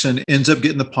Henriksen ends up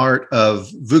getting the part of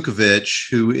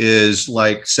Vukovich, who is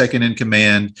like second in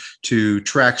command to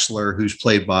Traxler, who's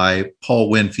played by Paul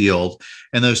Winfield.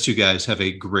 And those two guys have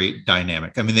a great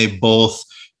dynamic. I mean,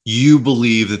 you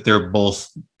believe that they're both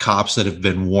cops that have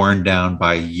been worn down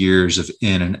by years of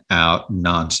in and out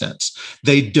nonsense.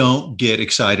 They don't get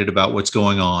excited about what's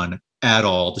going on at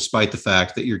all, despite the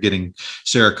fact that you're getting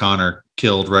Sarah Connor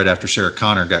killed right after Sarah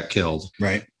Connor got killed.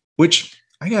 Right. Which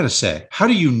I got to say, how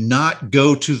do you not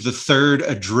go to the third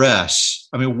address?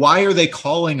 I mean, why are they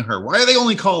calling her? Why are they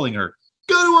only calling her?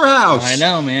 Go to her house. I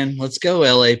know, man. Let's go,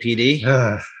 LAPD.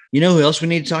 You know who else we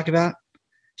need to talk about?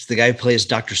 It's the guy who plays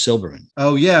Dr. Silberman.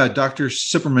 Oh, yeah. Dr.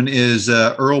 Silberman is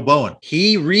Earl Bowen.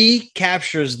 He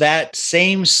recaptures that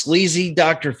same sleazy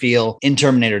doctor feel in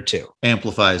Terminator 2.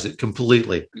 Amplifies it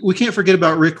completely. We can't forget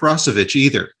about Rick Rossovich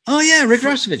either. Oh, yeah. Rick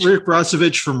Rossovich. Rick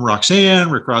Rossovich from Roxanne.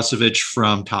 Rick Rossovich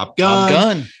from Top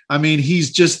Gun. I mean,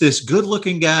 he's just this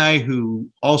good-looking guy who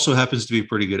also happens to be a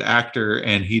pretty good actor,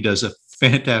 and he does a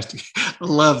fantastic. I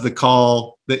love the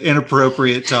call, the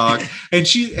inappropriate talk. And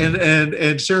she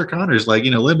and Sarah Connor's like,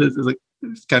 Linda's like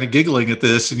kind of giggling at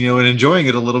this and enjoying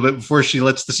it a little bit before she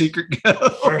lets the secret go.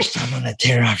 First, I'm gonna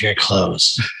tear off your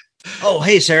clothes. Oh,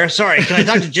 hey, Sarah. Sorry. Can I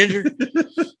talk to Ginger?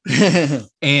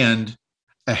 And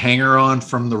a hanger-on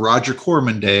from the Roger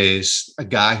Corman days, a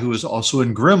guy who was also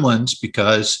in Gremlins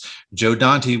because Joe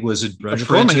Dante was a Roger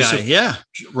Corman guy. Yeah.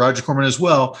 Roger Corman as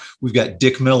well. We've got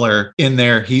Dick Miller in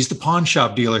there. He's the pawn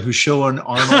shop dealer who's showing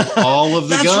Arnold all of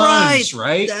the guns,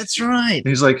 right? That's right. And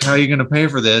he's like, how are you going to pay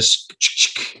for this?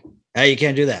 Hey, you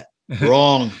can't do that.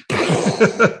 Wrong.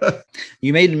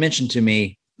 You made a mention to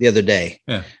me the other day.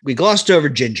 Yeah. We glossed over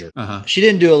Ginger. She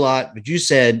didn't do a lot, but you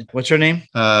said, what's her name?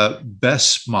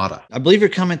 Bess Mata. I believe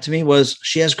your comment to me was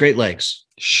she has great legs.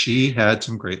 She had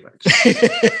some great legs.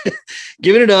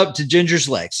 Giving it up to Ginger's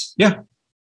legs. Yeah.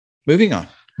 Moving on.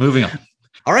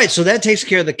 All right. So that takes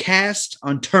care of the cast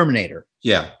on Terminator.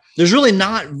 Yeah. There's really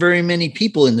not very many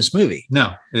people in this movie.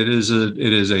 No, it is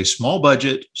a small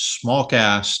budget, small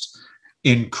cast,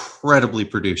 incredibly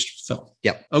produced film.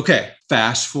 Yep. Okay.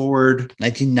 Fast forward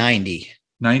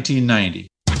 1990.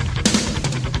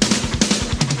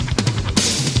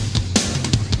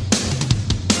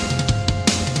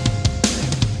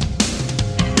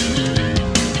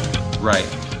 Right.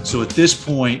 So at this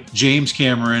point, James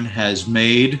Cameron has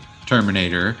made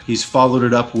Terminator. He's followed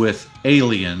it up with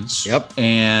Aliens. Yep.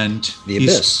 And The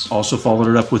Abyss. He's also followed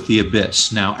it up with The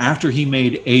Abyss. Now, after he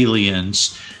made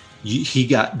Aliens,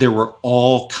 there were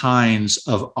all kinds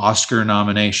of Oscar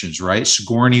nominations, right?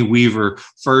 Sigourney Weaver,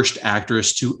 first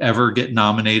actress to ever get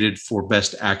nominated for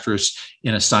Best Actress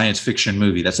in a science fiction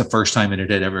movie. That's the first time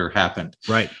it had ever happened.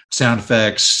 Right. Sound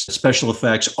effects, special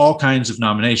effects, all kinds of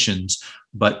nominations.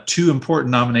 But two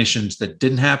important nominations that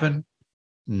didn't happen: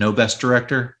 no Best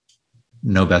Director,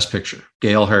 no Best Picture.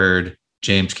 Gail Hurd,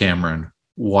 James Cameron,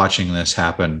 watching this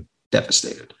happen,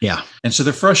 devastated. Yeah. And so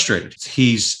they're frustrated.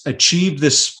 He's achieved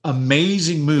this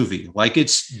amazing movie, like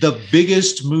it's the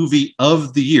biggest movie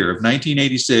of the year of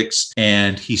 1986.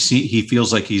 And he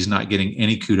feels like he's not getting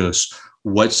any kudos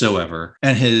whatsoever.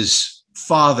 And his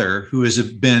father, who has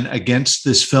been against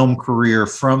this film career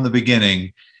from the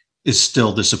beginning, is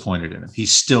still disappointed in him. He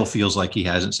still feels like he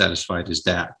hasn't satisfied his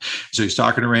dad. So he's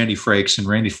talking to Randy Frakes, and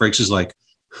Randy Frakes is like,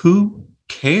 who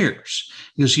cares?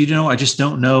 He goes, I just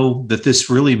don't know that this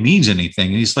really means anything.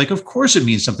 And he's like, of course it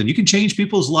means something. You can change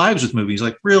people's lives with movies.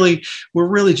 Like, really? We're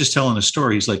really just telling a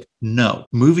story. He's like, no,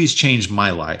 movies changed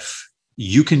my life.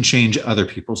 You can change other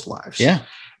people's lives. Yeah.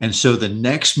 And so the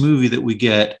next movie that we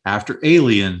get after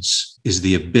Aliens is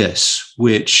The Abyss,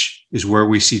 which is where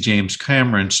we see James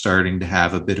Cameron starting to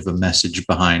have a bit of a message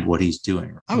behind what he's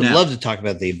doing. I would love to talk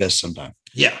about The Abyss sometime.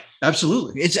 Yeah,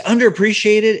 absolutely. It's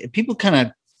underappreciated. People kind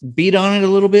of beat on it a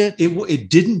little bit. It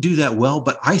didn't do that well,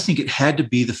 but I think it had to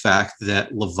be the fact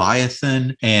that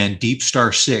Leviathan and Deep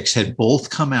Star 6 had both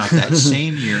come out that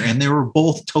same year, and they were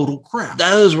both total crap.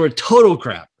 Those were total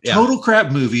crap. Yeah. Total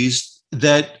crap movies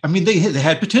that, I mean, they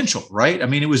had potential, right? I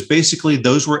mean, it was basically,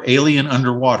 those were Alien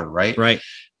underwater, right? Right.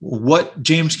 What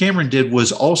James Cameron did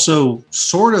was also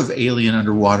sort of Alien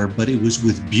underwater, but it was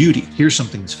with beauty. Here's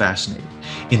something that's fascinating.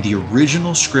 In the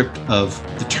original script of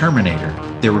The Terminator,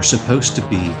 there were supposed to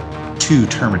be 2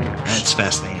 Terminators. That's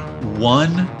fascinating.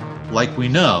 One, like we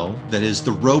know, that is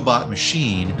the robot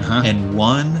machine, and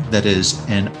one that is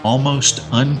an almost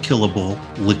unkillable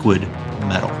liquid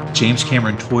metal. James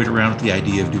Cameron toyed around with the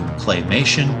idea of doing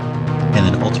claymation, and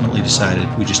then ultimately decided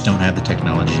we just don't have the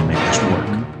technology to make this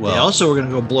work. Well, they also were going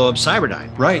to go blow up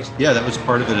Cyberdyne. Right. Yeah, that was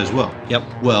part of it as well. Yep.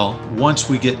 Well, once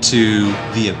we get to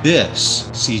The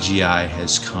Abyss, CGI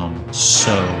has come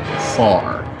so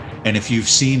far. And if you've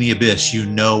seen The Abyss, you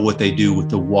know what they do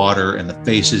with the water and the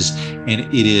faces, and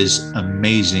it is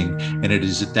amazing. And it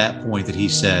is at that point that he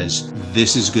says,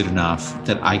 this is good enough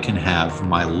that I can have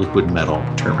my liquid metal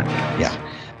Terminator. Yeah.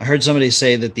 I heard somebody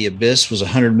say that The Abyss was a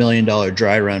 $100 million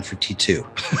dry run for T2.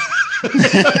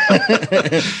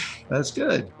 That's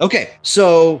good. Okay,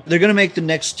 so they're going to make the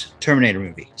next Terminator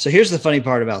movie. So here's the funny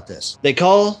part about this. They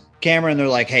call Cameron, they're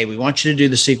like, hey, we want you to do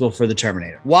the sequel for the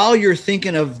Terminator. While you're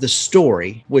thinking of the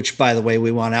story, which, by the way,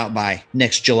 we want out by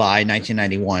next July,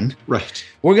 1991. Right.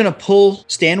 We're going to pull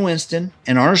Stan Winston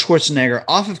and Arnold Schwarzenegger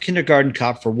off of Kindergarten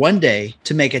Cop for one day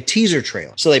to make a teaser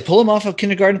trailer. So they pull them off of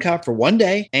Kindergarten Cop for one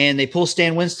day, and they pull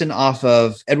Stan Winston off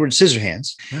of Edward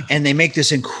Scissorhands, and they make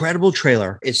this incredible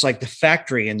trailer. It's like the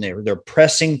factory in there. They're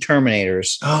pressing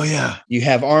Terminators. Oh, yeah. You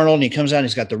have Arnold, and he comes out, and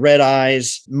he's got the red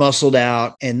eyes, muscled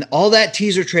out, and all that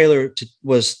teaser trailer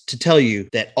was to tell you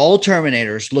that all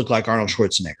Terminators look like Arnold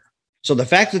Schwarzenegger. So the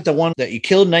fact that the one that you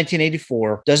killed in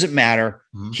 1984 doesn't matter.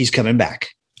 He's coming back.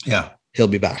 Yeah. He'll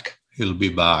be back. He'll be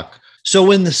back. So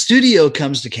when the studio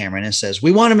comes to Cameron and says,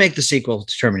 we want to make the sequel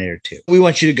to Terminator 2, we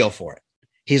want you to go for it.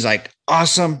 He's like,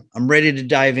 awesome. I'm ready to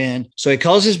dive in. So he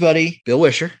calls his buddy, Bill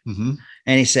Wisher, and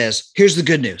he says, here's the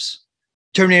good news.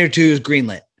 Terminator 2 is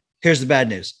greenlit. Here's the bad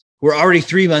news. We're already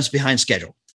 3 months behind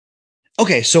schedule.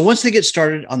 Okay, so once they get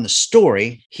started on the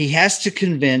story, he has to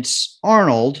convince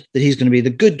Arnold that he's going to be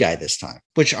the good guy this time,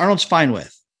 which Arnold's fine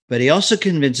with. But he also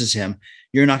convinces him,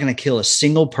 you're not going to kill a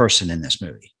single person in this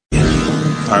movie.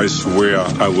 I swear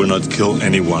I will not kill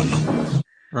anyone.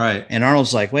 Right. And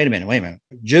Arnold's like, wait a minute.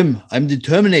 Jim, I'm the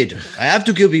Terminator. I have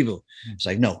to kill people. It's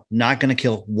like, no, not going to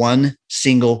kill one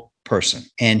single person.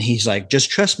 And he's like, just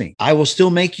trust me. I will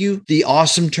still make you the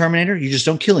awesome Terminator. You just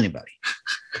don't kill anybody.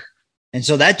 And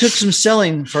so that took some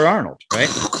selling for Arnold, right?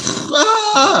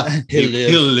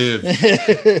 He'll live.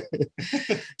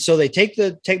 So they take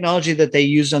the technology that they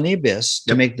used on the Abyss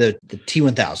to make the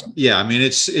T-1000. Yeah, I mean,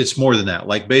 it's more than that.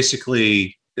 Like,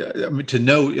 basically, I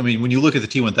mean, when you look at the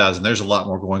T-1000, there's a lot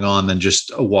more going on than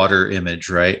just a water image,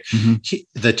 right?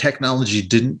 The technology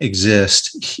didn't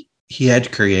exist. He had to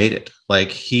create it. Like,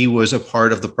 he was a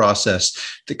part of the process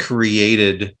that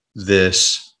created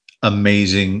this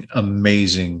amazing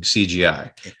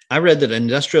CGI. I read that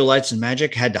Industrial Lights and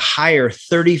Magic had to hire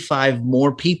 35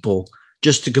 more people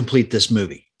just to complete this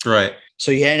movie. Right.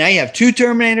 So now you have 2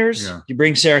 Terminators. Yeah. You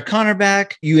bring Sarah Connor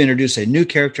back. You introduce a new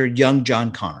character, young John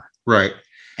Connor. Right.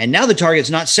 And now the target's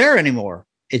not Sarah anymore.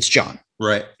 It's John.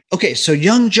 Right. Okay, so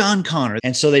young John Connor.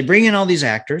 And so they bring in all these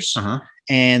actors.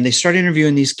 And they start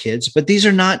interviewing these kids, but these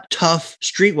are not tough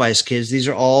streetwise kids. These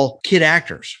are all kid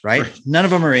actors, right? None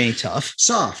of them are any tough.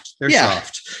 Soft. They're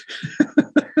soft.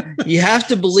 You have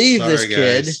to believe this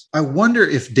kid. I wonder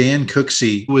if Dan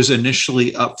Cooksey was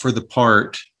initially up for the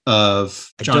part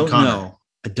of John Connor.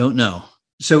 I don't know.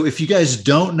 So if you guys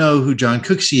don't know who John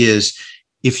Cooksey is,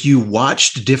 if you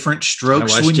watched Different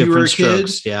Strokes when you were a kid,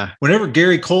 whenever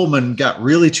Gary Coleman got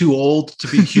really too old to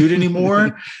be cute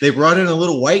anymore, they brought in a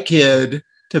little white kid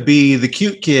to be the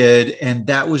cute kid. And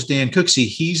that was Dan Cooksey.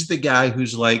 He's the guy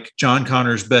who's like John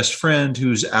Connor's best friend,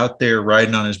 who's out there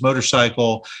riding on his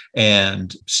motorcycle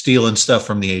and stealing stuff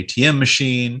from the ATM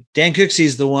machine. Dan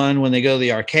Cooksey's the one when they go to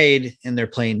the arcade and they're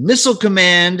playing Missile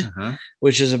Command,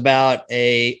 which is about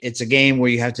it's a game where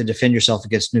you have to defend yourself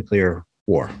against nuclear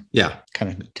war. Yeah.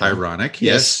 Kind of ironic.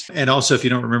 Yes. And also, if you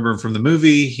don't remember him from the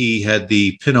movie, he had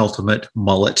the penultimate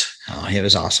mullet. Oh, it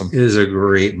was awesome. It is a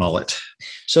great mullet.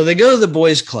 So they go to the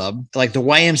boys club, like the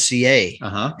YMCA,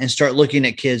 and start looking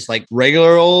at kids like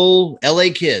regular old LA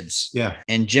kids. Yeah.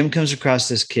 And Jim comes across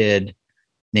this kid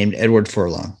named Edward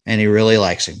Furlong, and he really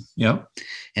likes him. Yep.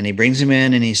 And he brings him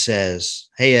in and he says,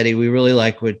 "Hey, Eddie, we really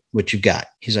like what you've got."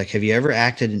 He's like, "Have you ever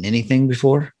acted in anything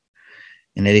before?"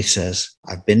 And Eddie says,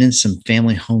 "I've been in some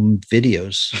family home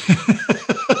videos."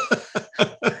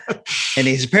 And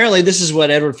he's apparently, this is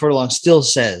what Edward Furlong still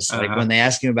says. Like when they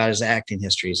ask him about his acting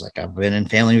history, he's like, "I've been in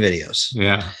family videos."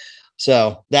 Yeah.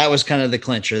 So that was kind of the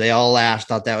clincher. They all laughed,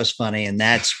 thought that was funny. And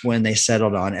that's when they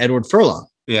settled on Edward Furlong.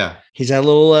 Yeah. He's had a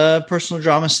little personal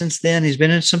drama since then. He's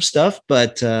been in some stuff,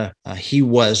 but he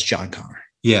was John Connor.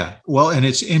 Yeah. Well, and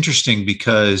it's interesting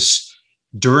because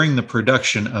during the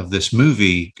production of this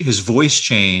movie, his voice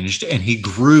changed and he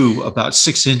grew about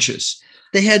 6 inches.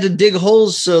 They had to dig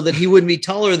holes so that he wouldn't be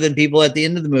taller than people at the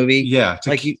end of the movie. Yeah.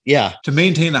 To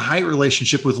maintain the height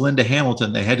relationship with Linda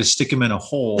Hamilton, they had to stick him in a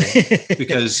hole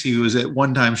because he was at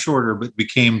one time shorter, but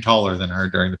became taller than her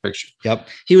during the picture. Yep.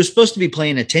 He was supposed to be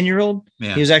playing a 10-year-old.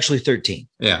 Yeah. He was actually 13.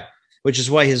 Yeah. Which is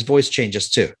why his voice changes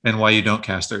too. And why you don't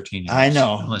cast 13-year-olds. I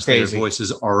know. Unless their voice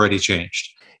is already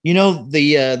changed. You know,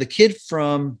 the kid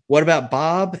from What About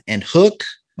Bob and Hook?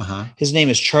 His name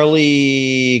is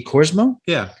Charlie Korsmo.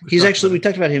 Yeah. We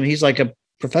talked about him. He's like a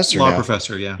professor. Law now.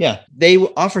 professor. Yeah. Yeah. They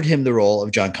offered him the role of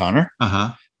John Connor.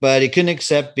 But he couldn't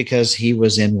accept because he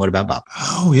was in What About Bob?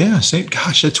 Oh, yeah.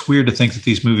 Gosh, that's weird to think that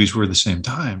these movies were the same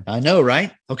time. I know,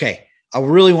 right? Okay. I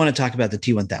really want to talk about the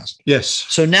T-1000. Yes.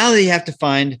 So now they have to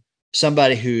find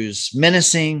somebody who's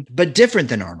menacing, but different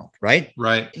than Arnold, right?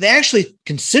 Right. They actually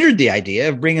considered the idea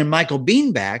of bringing Michael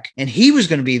Biehn back, and he was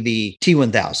going to be the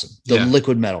T-1000, the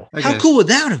liquid metal. How cool would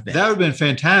that have been? That would have been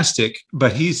fantastic,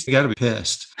 but he's got to be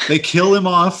pissed. They kill him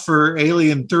off for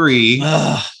Alien 3,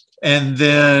 and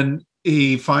then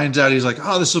he finds out, he's like,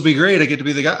 "Oh, this will be great. I get to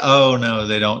be the guy." Oh, no,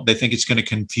 they don't. They think it's going to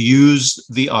confuse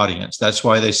the audience. That's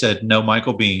why they said, no,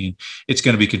 Michael Biehn. It's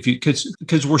going to be confused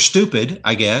because we're stupid,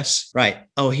 I guess. Right.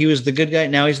 Oh, he was the good guy.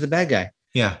 Now he's the bad guy.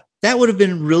 Yeah. That would have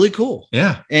been really cool.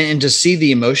 Yeah. And to see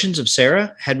the emotions of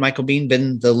Sarah had Michael Biehn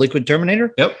been the liquid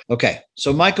Terminator. Yep. Okay.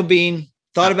 So Michael Biehn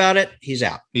thought about it. He's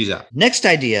out. He's out. Next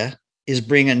idea is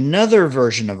bring another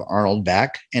version of Arnold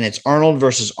back, and it's Arnold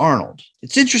versus Arnold.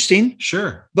 It's interesting.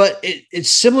 Sure. But it's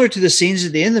similar to the scenes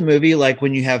at the end of the movie, like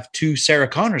when you have two Sarah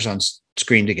Connors on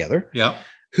screen together. Yeah.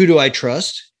 Who do I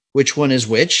trust? Which one is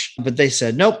which? But they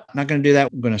said, nope, not going to do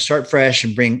that. We're going to start fresh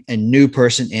and bring a new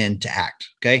person in to act.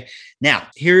 Okay. Now,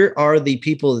 here are the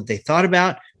people that they thought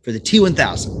about for the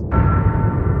T-1000.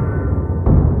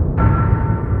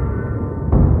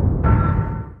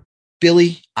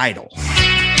 Billy Idol.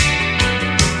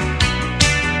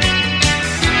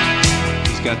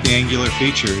 Got the angular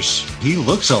features. He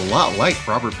looks a lot like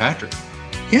Robert Patrick.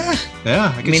 Yeah.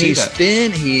 Yeah, I can see he's that.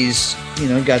 Thin. He's,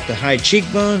 got the high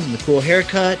cheekbones and the cool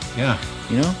haircut. Yeah.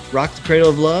 Rock the Cradle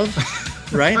of Love,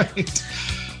 right? Right.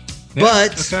 Yeah,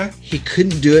 but he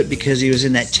couldn't do it because he was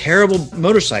in that terrible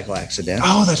motorcycle accident.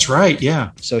 Oh, that's right. Yeah.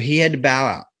 So he had to bow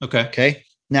out. Okay. Okay.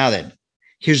 Now then,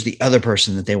 here's the other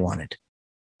person that they wanted.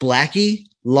 Blackie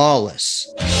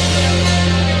Lawless.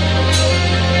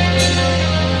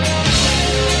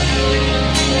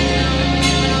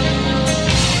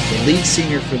 Lead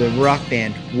singer for the rock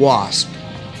band Wasp.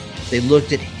 They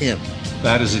looked at him.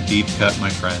 That is a deep cut,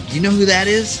 my friend. Do you know who that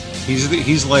is?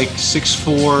 He's like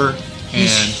 6'4".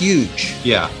 He's huge.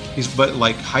 Yeah. He's but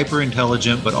like hyper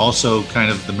intelligent, but also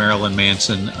kind of the Marilyn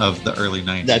Manson of the early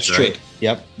 90s. That's right? true.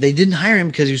 Yep. They didn't hire him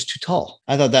because he was too tall.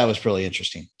 I thought that was really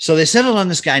interesting. So they settled on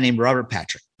this guy named Robert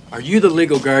Patrick. Are you the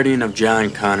legal guardian of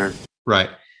John Connor? Right.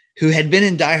 Who had been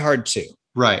in Die Hard 2.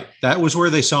 Right. That was where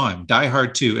they saw him. Die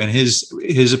Hard 2. And his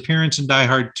appearance in Die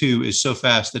Hard 2 is so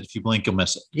fast that if you blink, you'll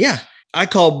miss it. Yeah. I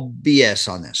call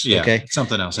BS on this. Yeah. Okay.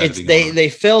 Something else. They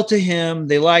fell to him.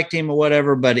 They liked him or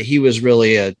whatever, but he was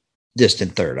really a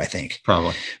distant third, I think.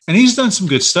 Probably. And he's done some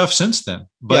good stuff since then,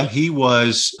 but he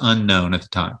was unknown at the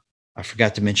time. I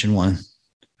forgot to mention one.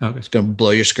 Okay. It's going to blow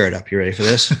your skirt up. You ready for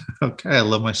this? Okay. I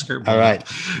love my skirt. All right.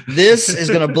 This is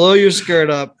going to blow your skirt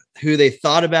up. Who they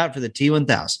thought about for the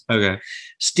T-1000. Okay.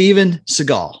 Steven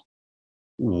Seagal.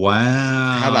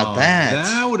 Wow. How about that?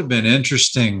 That would have been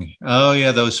interesting. Oh,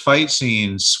 yeah. Those fight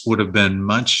scenes would have been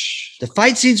much. The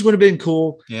fight scenes would have been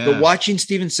cool, Yeah. but watching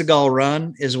Steven Seagal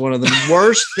run is one of the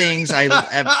worst things I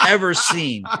have ever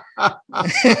seen.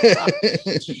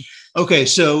 Okay,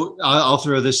 so I'll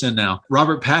throw this in now.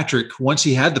 Robert Patrick, once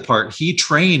he had the part, he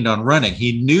trained on running.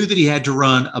 He knew that he had to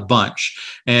run a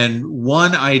bunch. And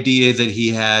one idea that he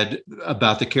had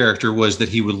about the character was that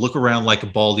he would look around like a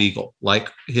bald eagle, like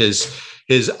his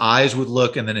eyes would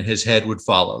look and then his head would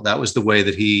follow. That was the way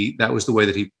that he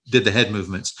did the head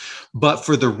movements. But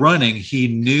for the running, he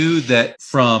knew that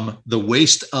from the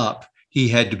waist up, he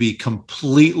had to be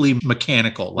completely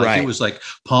mechanical. Like Right. It was like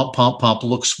pump, pump, pump,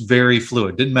 looks very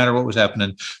fluid. Didn't matter what was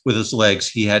happening with his legs.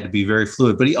 He had to be very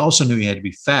fluid, but he also knew he had to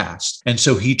be fast. And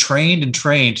so he trained and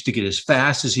trained to get as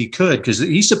fast as he could because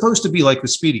he's supposed to be like the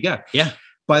speedy guy. Yeah.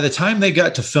 By the time they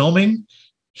got to filming,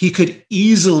 he could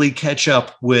easily catch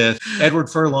up with Edward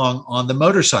Furlong on the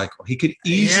motorcycle. He could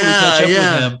easily catch up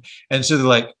with him. And so they're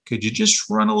like, could you just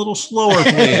run a little slower,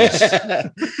 please?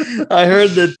 I heard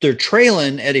that they're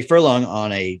trailing Eddie Furlong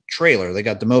on a trailer. They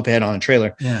got the moped on a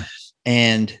trailer. Yeah.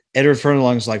 And Edward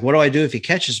Furlong's like, what do I do if he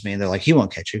catches me? And they're like, he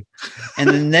won't catch you. And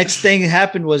the next thing that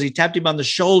happened was he tapped him on the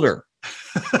shoulder.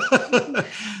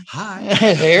 Hi.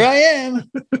 Here I am.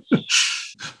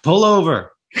 Pull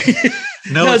over.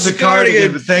 No, it's a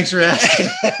cardigan, but thanks for asking.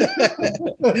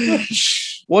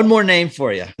 One more name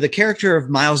for you. The character of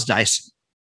Miles Dyson.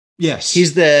 Yes.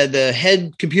 He's the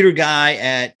head computer guy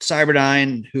at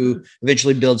Cyberdyne who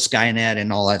eventually builds Skynet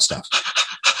and all that stuff.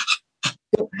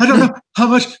 I don't know how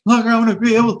much longer I'm going to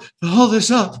be able to hold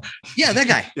this up. Yeah, that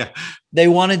guy. Yeah. They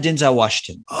wanted Denzel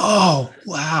Washington. Oh,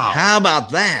 wow. How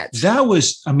about that? That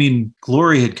was,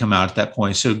 Glory had come out at that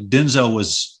point. So Denzel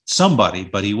was somebody,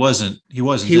 but he wasn't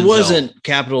Denzel.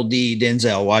 capital D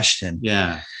Denzel Washington.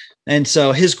 Yeah. And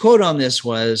so his quote on this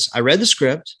was, I read the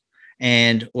script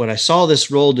and what I saw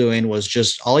this role doing was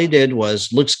just all he did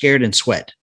was look scared and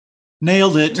sweat.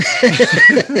 Nailed it.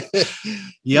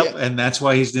 Yep. Yeah. And that's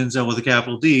why he's Denzel with a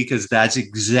capital D, because that's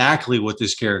exactly what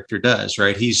this character does,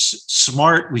 right? He's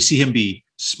smart. We see him be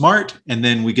smart. And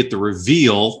then we get the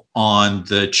reveal on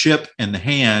the chip and the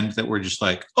hand that we're just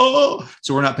like, oh,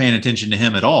 so we're not paying attention to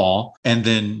him at all. And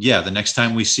then, yeah, the next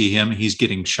time we see him, he's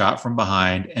getting shot from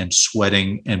behind and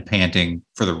sweating and panting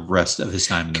for the rest of his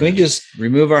time. Can we just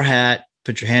remove our hat,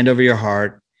 put your hand over your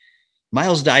heart?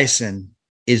 Miles Dyson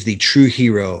is the true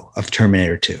hero of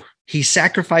Terminator 2. He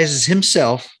sacrifices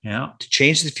himself to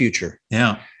change the future.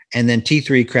 Yeah. And then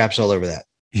T3 craps all over that.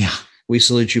 Yeah. We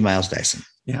salute you, Miles Dyson.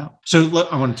 Yeah. So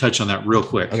I want to touch on that real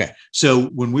quick. Okay. So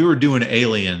when we were doing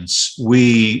Aliens,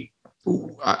 I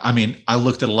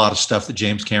looked at a lot of stuff that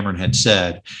James Cameron had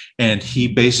said, and he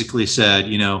basically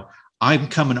said, I'm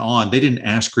coming on. They didn't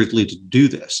ask Ridley to do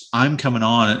this. I'm coming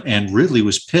on. And Ridley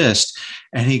was pissed.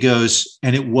 And he goes,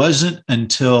 and it wasn't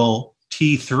until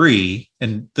T3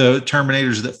 and the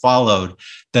Terminators that followed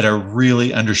that I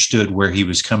really understood where he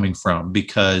was coming from,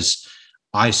 because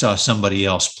I saw somebody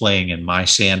else playing in my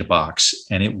sandbox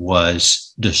and it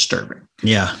was disturbing.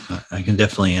 Yeah, I can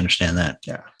definitely understand that.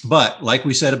 Yeah. But like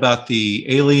we said about the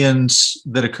aliens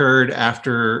that occurred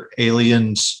after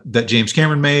Aliens that James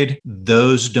Cameron made,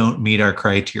 those don't meet our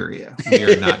criteria. We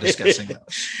are not discussing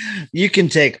those. You can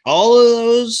take all of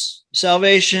those,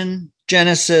 Salvation,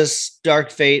 Genesis,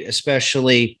 Dark Fate,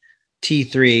 especially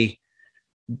T3,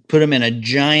 put them in a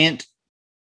giant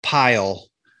pile.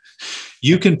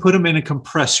 You can put them in a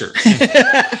compressor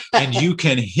and you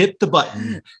can hit the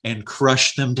button and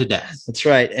crush them to death. That's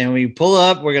right. And when you pull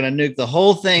up, we're going to nuke the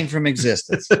whole thing from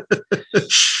existence.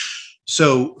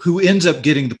 So who ends up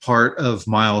getting the part of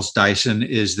Miles Dyson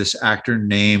is this actor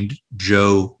named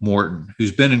Joe Morton,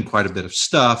 who's been in quite a bit of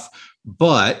stuff,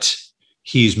 but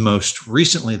he's most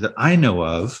recently that I know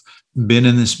of been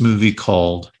in this movie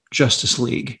called Justice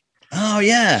League. Oh,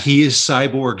 yeah. He is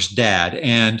Cyborg's dad.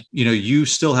 And, you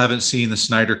still haven't seen the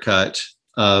Snyder cut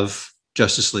of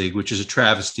Justice League, which is a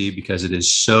travesty because it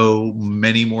is so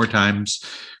many more times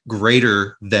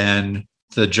greater than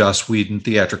the Joss Whedon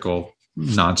theatrical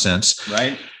nonsense.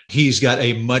 Right. He's got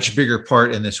a much bigger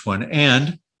part in this one.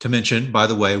 And to mention, by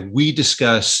the way, we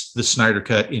discuss the Snyder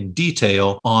Cut in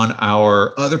detail on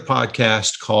our other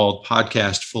podcast called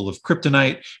Podcast Full of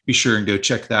Kryptonite. Be sure and go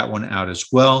check that one out as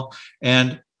well.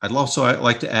 And I'd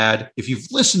like to add, if you've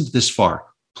listened this far,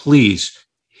 please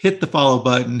hit the follow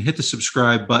button, hit the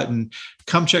subscribe button.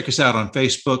 Come check us out on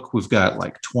Facebook. We've got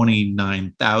like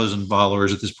 29,000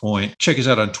 followers at this point. Check us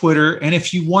out on Twitter. And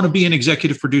if you want to be an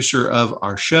executive producer of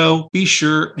our show, be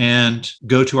sure and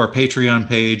go to our Patreon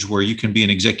page where you can be an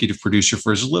executive producer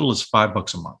for as little as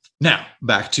 $5 a month. Now,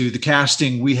 back to the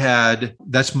casting.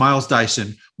 That's Miles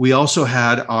Dyson. We also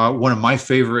had one of my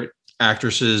favorite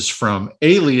actresses from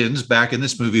Aliens back in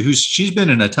this movie, she's been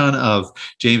in a ton of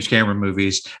James Cameron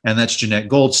movies, and that's Jeanette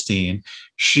Goldstein.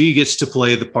 She gets to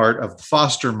play the part of the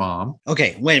foster mom.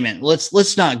 Okay, wait a minute.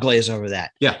 Let's not glaze over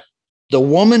that. Yeah. The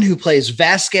woman who plays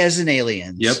Vasquez in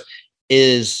Aliens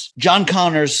is John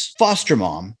Connor's foster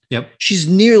mom. Yep. She's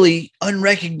nearly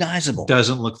unrecognizable.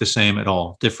 Doesn't look the same at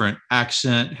all. Different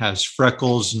accent, has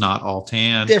freckles, not all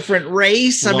tan. Different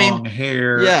race. Long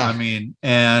hair. Yeah.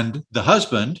 And the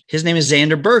husband. His name is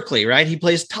Xander Berkeley, right? He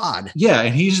plays Todd. Yeah.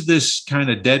 And he's this kind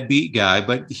of deadbeat guy,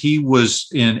 but he was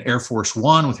in Air Force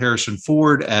One with Harrison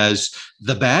Ford as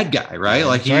the bad guy, right? Yeah,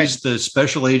 like he's the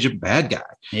special agent bad guy.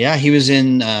 Yeah. He was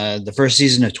in the first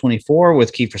season of 24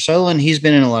 with Kiefer Sutherland. He's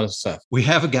been in a lot of stuff. We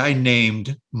have a guy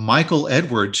named Michael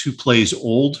Edwards who plays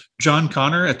old John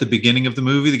Connor at the beginning of the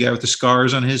movie, the guy with the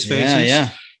scars on his face.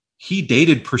 Yeah. He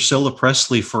dated Priscilla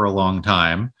Presley for a long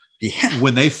time. Yeah.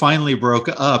 When they finally broke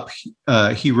up,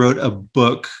 he wrote a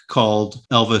book called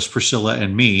Elvis, Priscilla,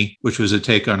 and Me, which was a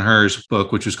take on her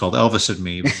book, which was called Elvis and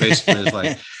Me. But basically, it's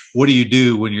like, what do you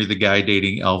do when you're the guy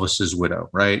dating Elvis's widow,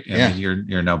 right? And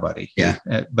you're nobody. Yeah.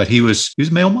 But he was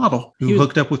a male model who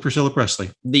hooked up with Priscilla Presley.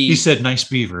 He said, "Nice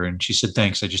beaver," and she said,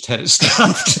 "Thanks. I just had it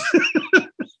stuffed."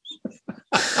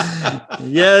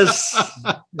 Yes,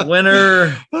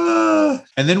 winner.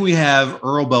 And then we have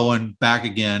Earl Bowen back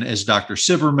again as Dr.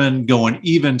 Silverman, going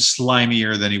even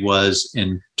slimier than he was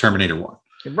in Terminator 1.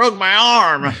 He broke my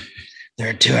arm. There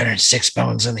are 206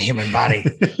 bones in the human body.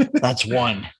 That's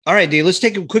one. All right, D, let's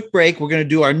take a quick break. We're going to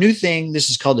do our new thing. This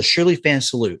is called the Shirley Fan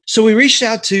Salute. So we reached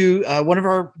out to one of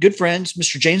our good friends,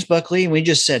 Mr. James Buckley, and we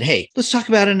just said, hey, let's talk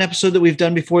about an episode that we've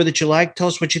done before that you like. Tell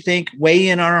us what you think. Weigh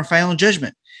in on our final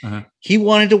judgment. Uh-huh. He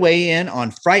wanted to weigh in on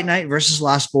Fright Night versus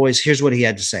Lost Boys. Here's what he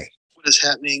had to say. What is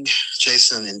happening,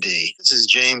 Jason and Dee? This is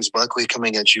James Buckley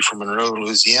coming at you from Monroe,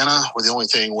 Louisiana, where the only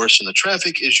thing worse than the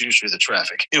traffic is usually the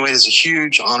traffic. Anyway, it's a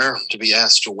huge honor to be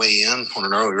asked to weigh in on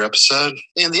an earlier episode.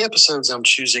 And the episodes I'm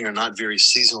choosing are not very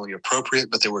seasonally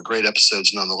appropriate, but they were great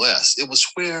episodes nonetheless. It was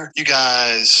where you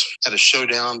guys had a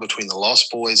showdown between the Lost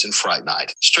Boys and Fright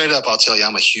Night. Straight up, I'll tell you,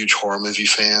 I'm a huge horror movie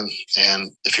fan. And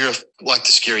if you're like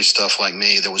the scary stuff like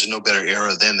me, there was no better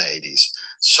era than the 80s.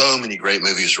 So many great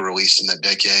movies were released in that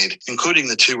decade, including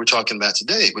the two we're talking about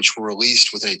today, which were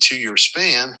released within a 2-year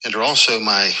span and are also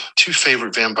my 2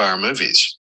 favorite vampire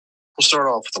movies. We'll start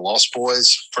off with The Lost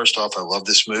Boys. First off, I love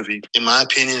this movie. In my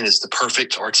opinion, it's the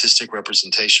perfect artistic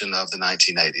representation of the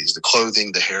 1980s. The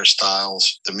clothing, the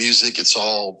hairstyles, the music, it's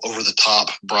all over the top,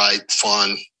 bright,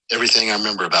 fun. Everything I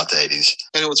remember about the 80s.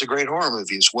 And it was a great horror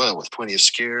movie as well, with plenty of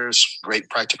scares, great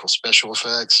practical special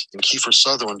effects, and Kiefer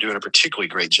Sutherland doing a particularly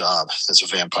great job as a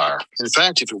vampire. In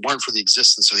fact, if it weren't for the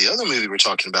existence of the other movie we're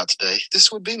talking about today,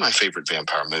 this would be my favorite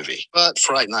vampire movie. But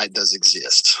Fright Night does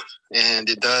exist. And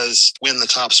it does win the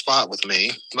top spot with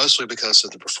me, mostly because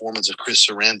of the performance of Chris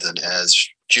Sarandon as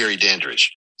Jerry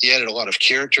Dandridge. He added a lot of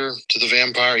character to the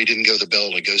vampire. He didn't go the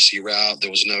Bela Lugosi route. There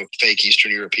was no fake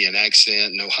Eastern European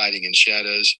accent, no hiding in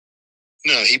shadows.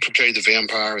 No, he portrayed the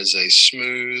vampire as a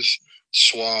smooth,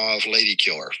 suave lady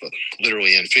killer, but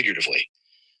literally and figuratively.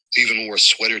 He even wore a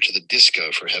sweater to the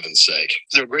disco, for heaven's sake.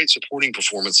 There are great supporting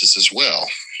performances as well,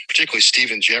 particularly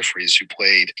Stephen Jeffries, who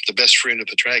played the best friend of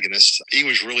the protagonist. He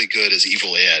was really good as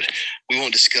Evil Ed. We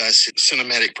won't discuss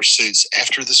cinematic pursuits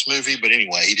after this movie, but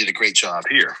anyway, he did a great job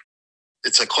here.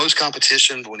 It's a close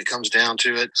competition, but when it comes down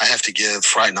to it, I have to give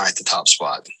Fright Night the top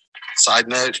spot. Side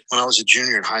note, when I was a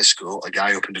junior in high school, a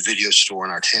guy opened a video store in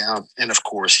our town. And of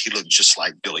course, he looked just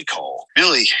like Billy Cole.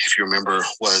 Billy, if you remember,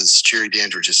 was Jerry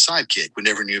Dandridge's sidekick. We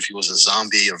never knew if he was a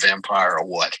zombie, a vampire, or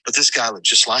what. But this guy looked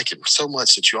just like him, so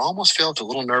much that you almost felt a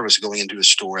little nervous going into his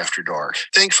store after dark.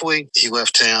 Thankfully, he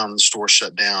left town, the store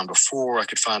shut down before I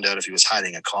could find out if he was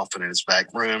hiding a coffin in his back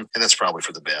room. And that's probably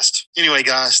for the best. Anyway,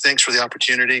 guys, thanks for the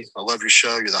opportunity. I love your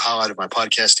show. You're the highlight of my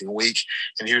podcasting week.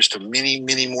 And here's to many,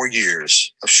 many more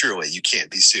years of Surely You Can't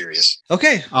Be Serious.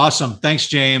 Okay. Awesome. Thanks,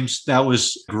 James. That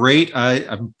was great.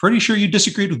 I'm pretty sure you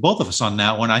disagreed with both of us on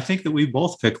that one. I think that we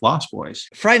both picked Lost Boys.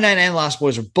 Fright Night and Lost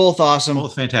Boys are both awesome.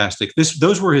 Both fantastic.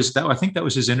 Those were I think that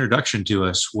was his introduction to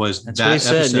us, was That's that what he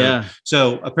said, episode. yeah.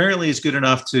 So apparently it's good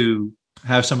enough to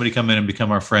have somebody come in and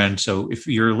become our friend. So if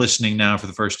you're listening now for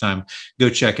the first time, go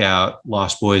check out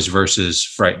Lost Boys versus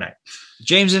Fright Night.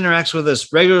 James interacts with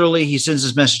us regularly. He sends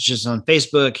us messages on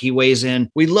Facebook. He weighs in.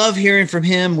 We love hearing from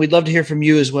him. We'd love to hear from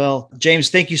you as well. James,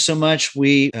 thank you so much.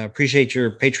 We appreciate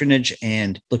your patronage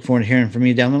and look forward to hearing from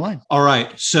you down the line. All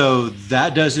right. So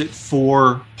that does it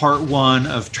for part 1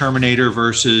 of Terminator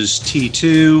versus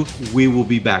T2. We will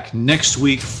be back next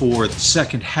week for the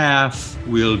second half.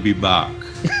 We'll be back.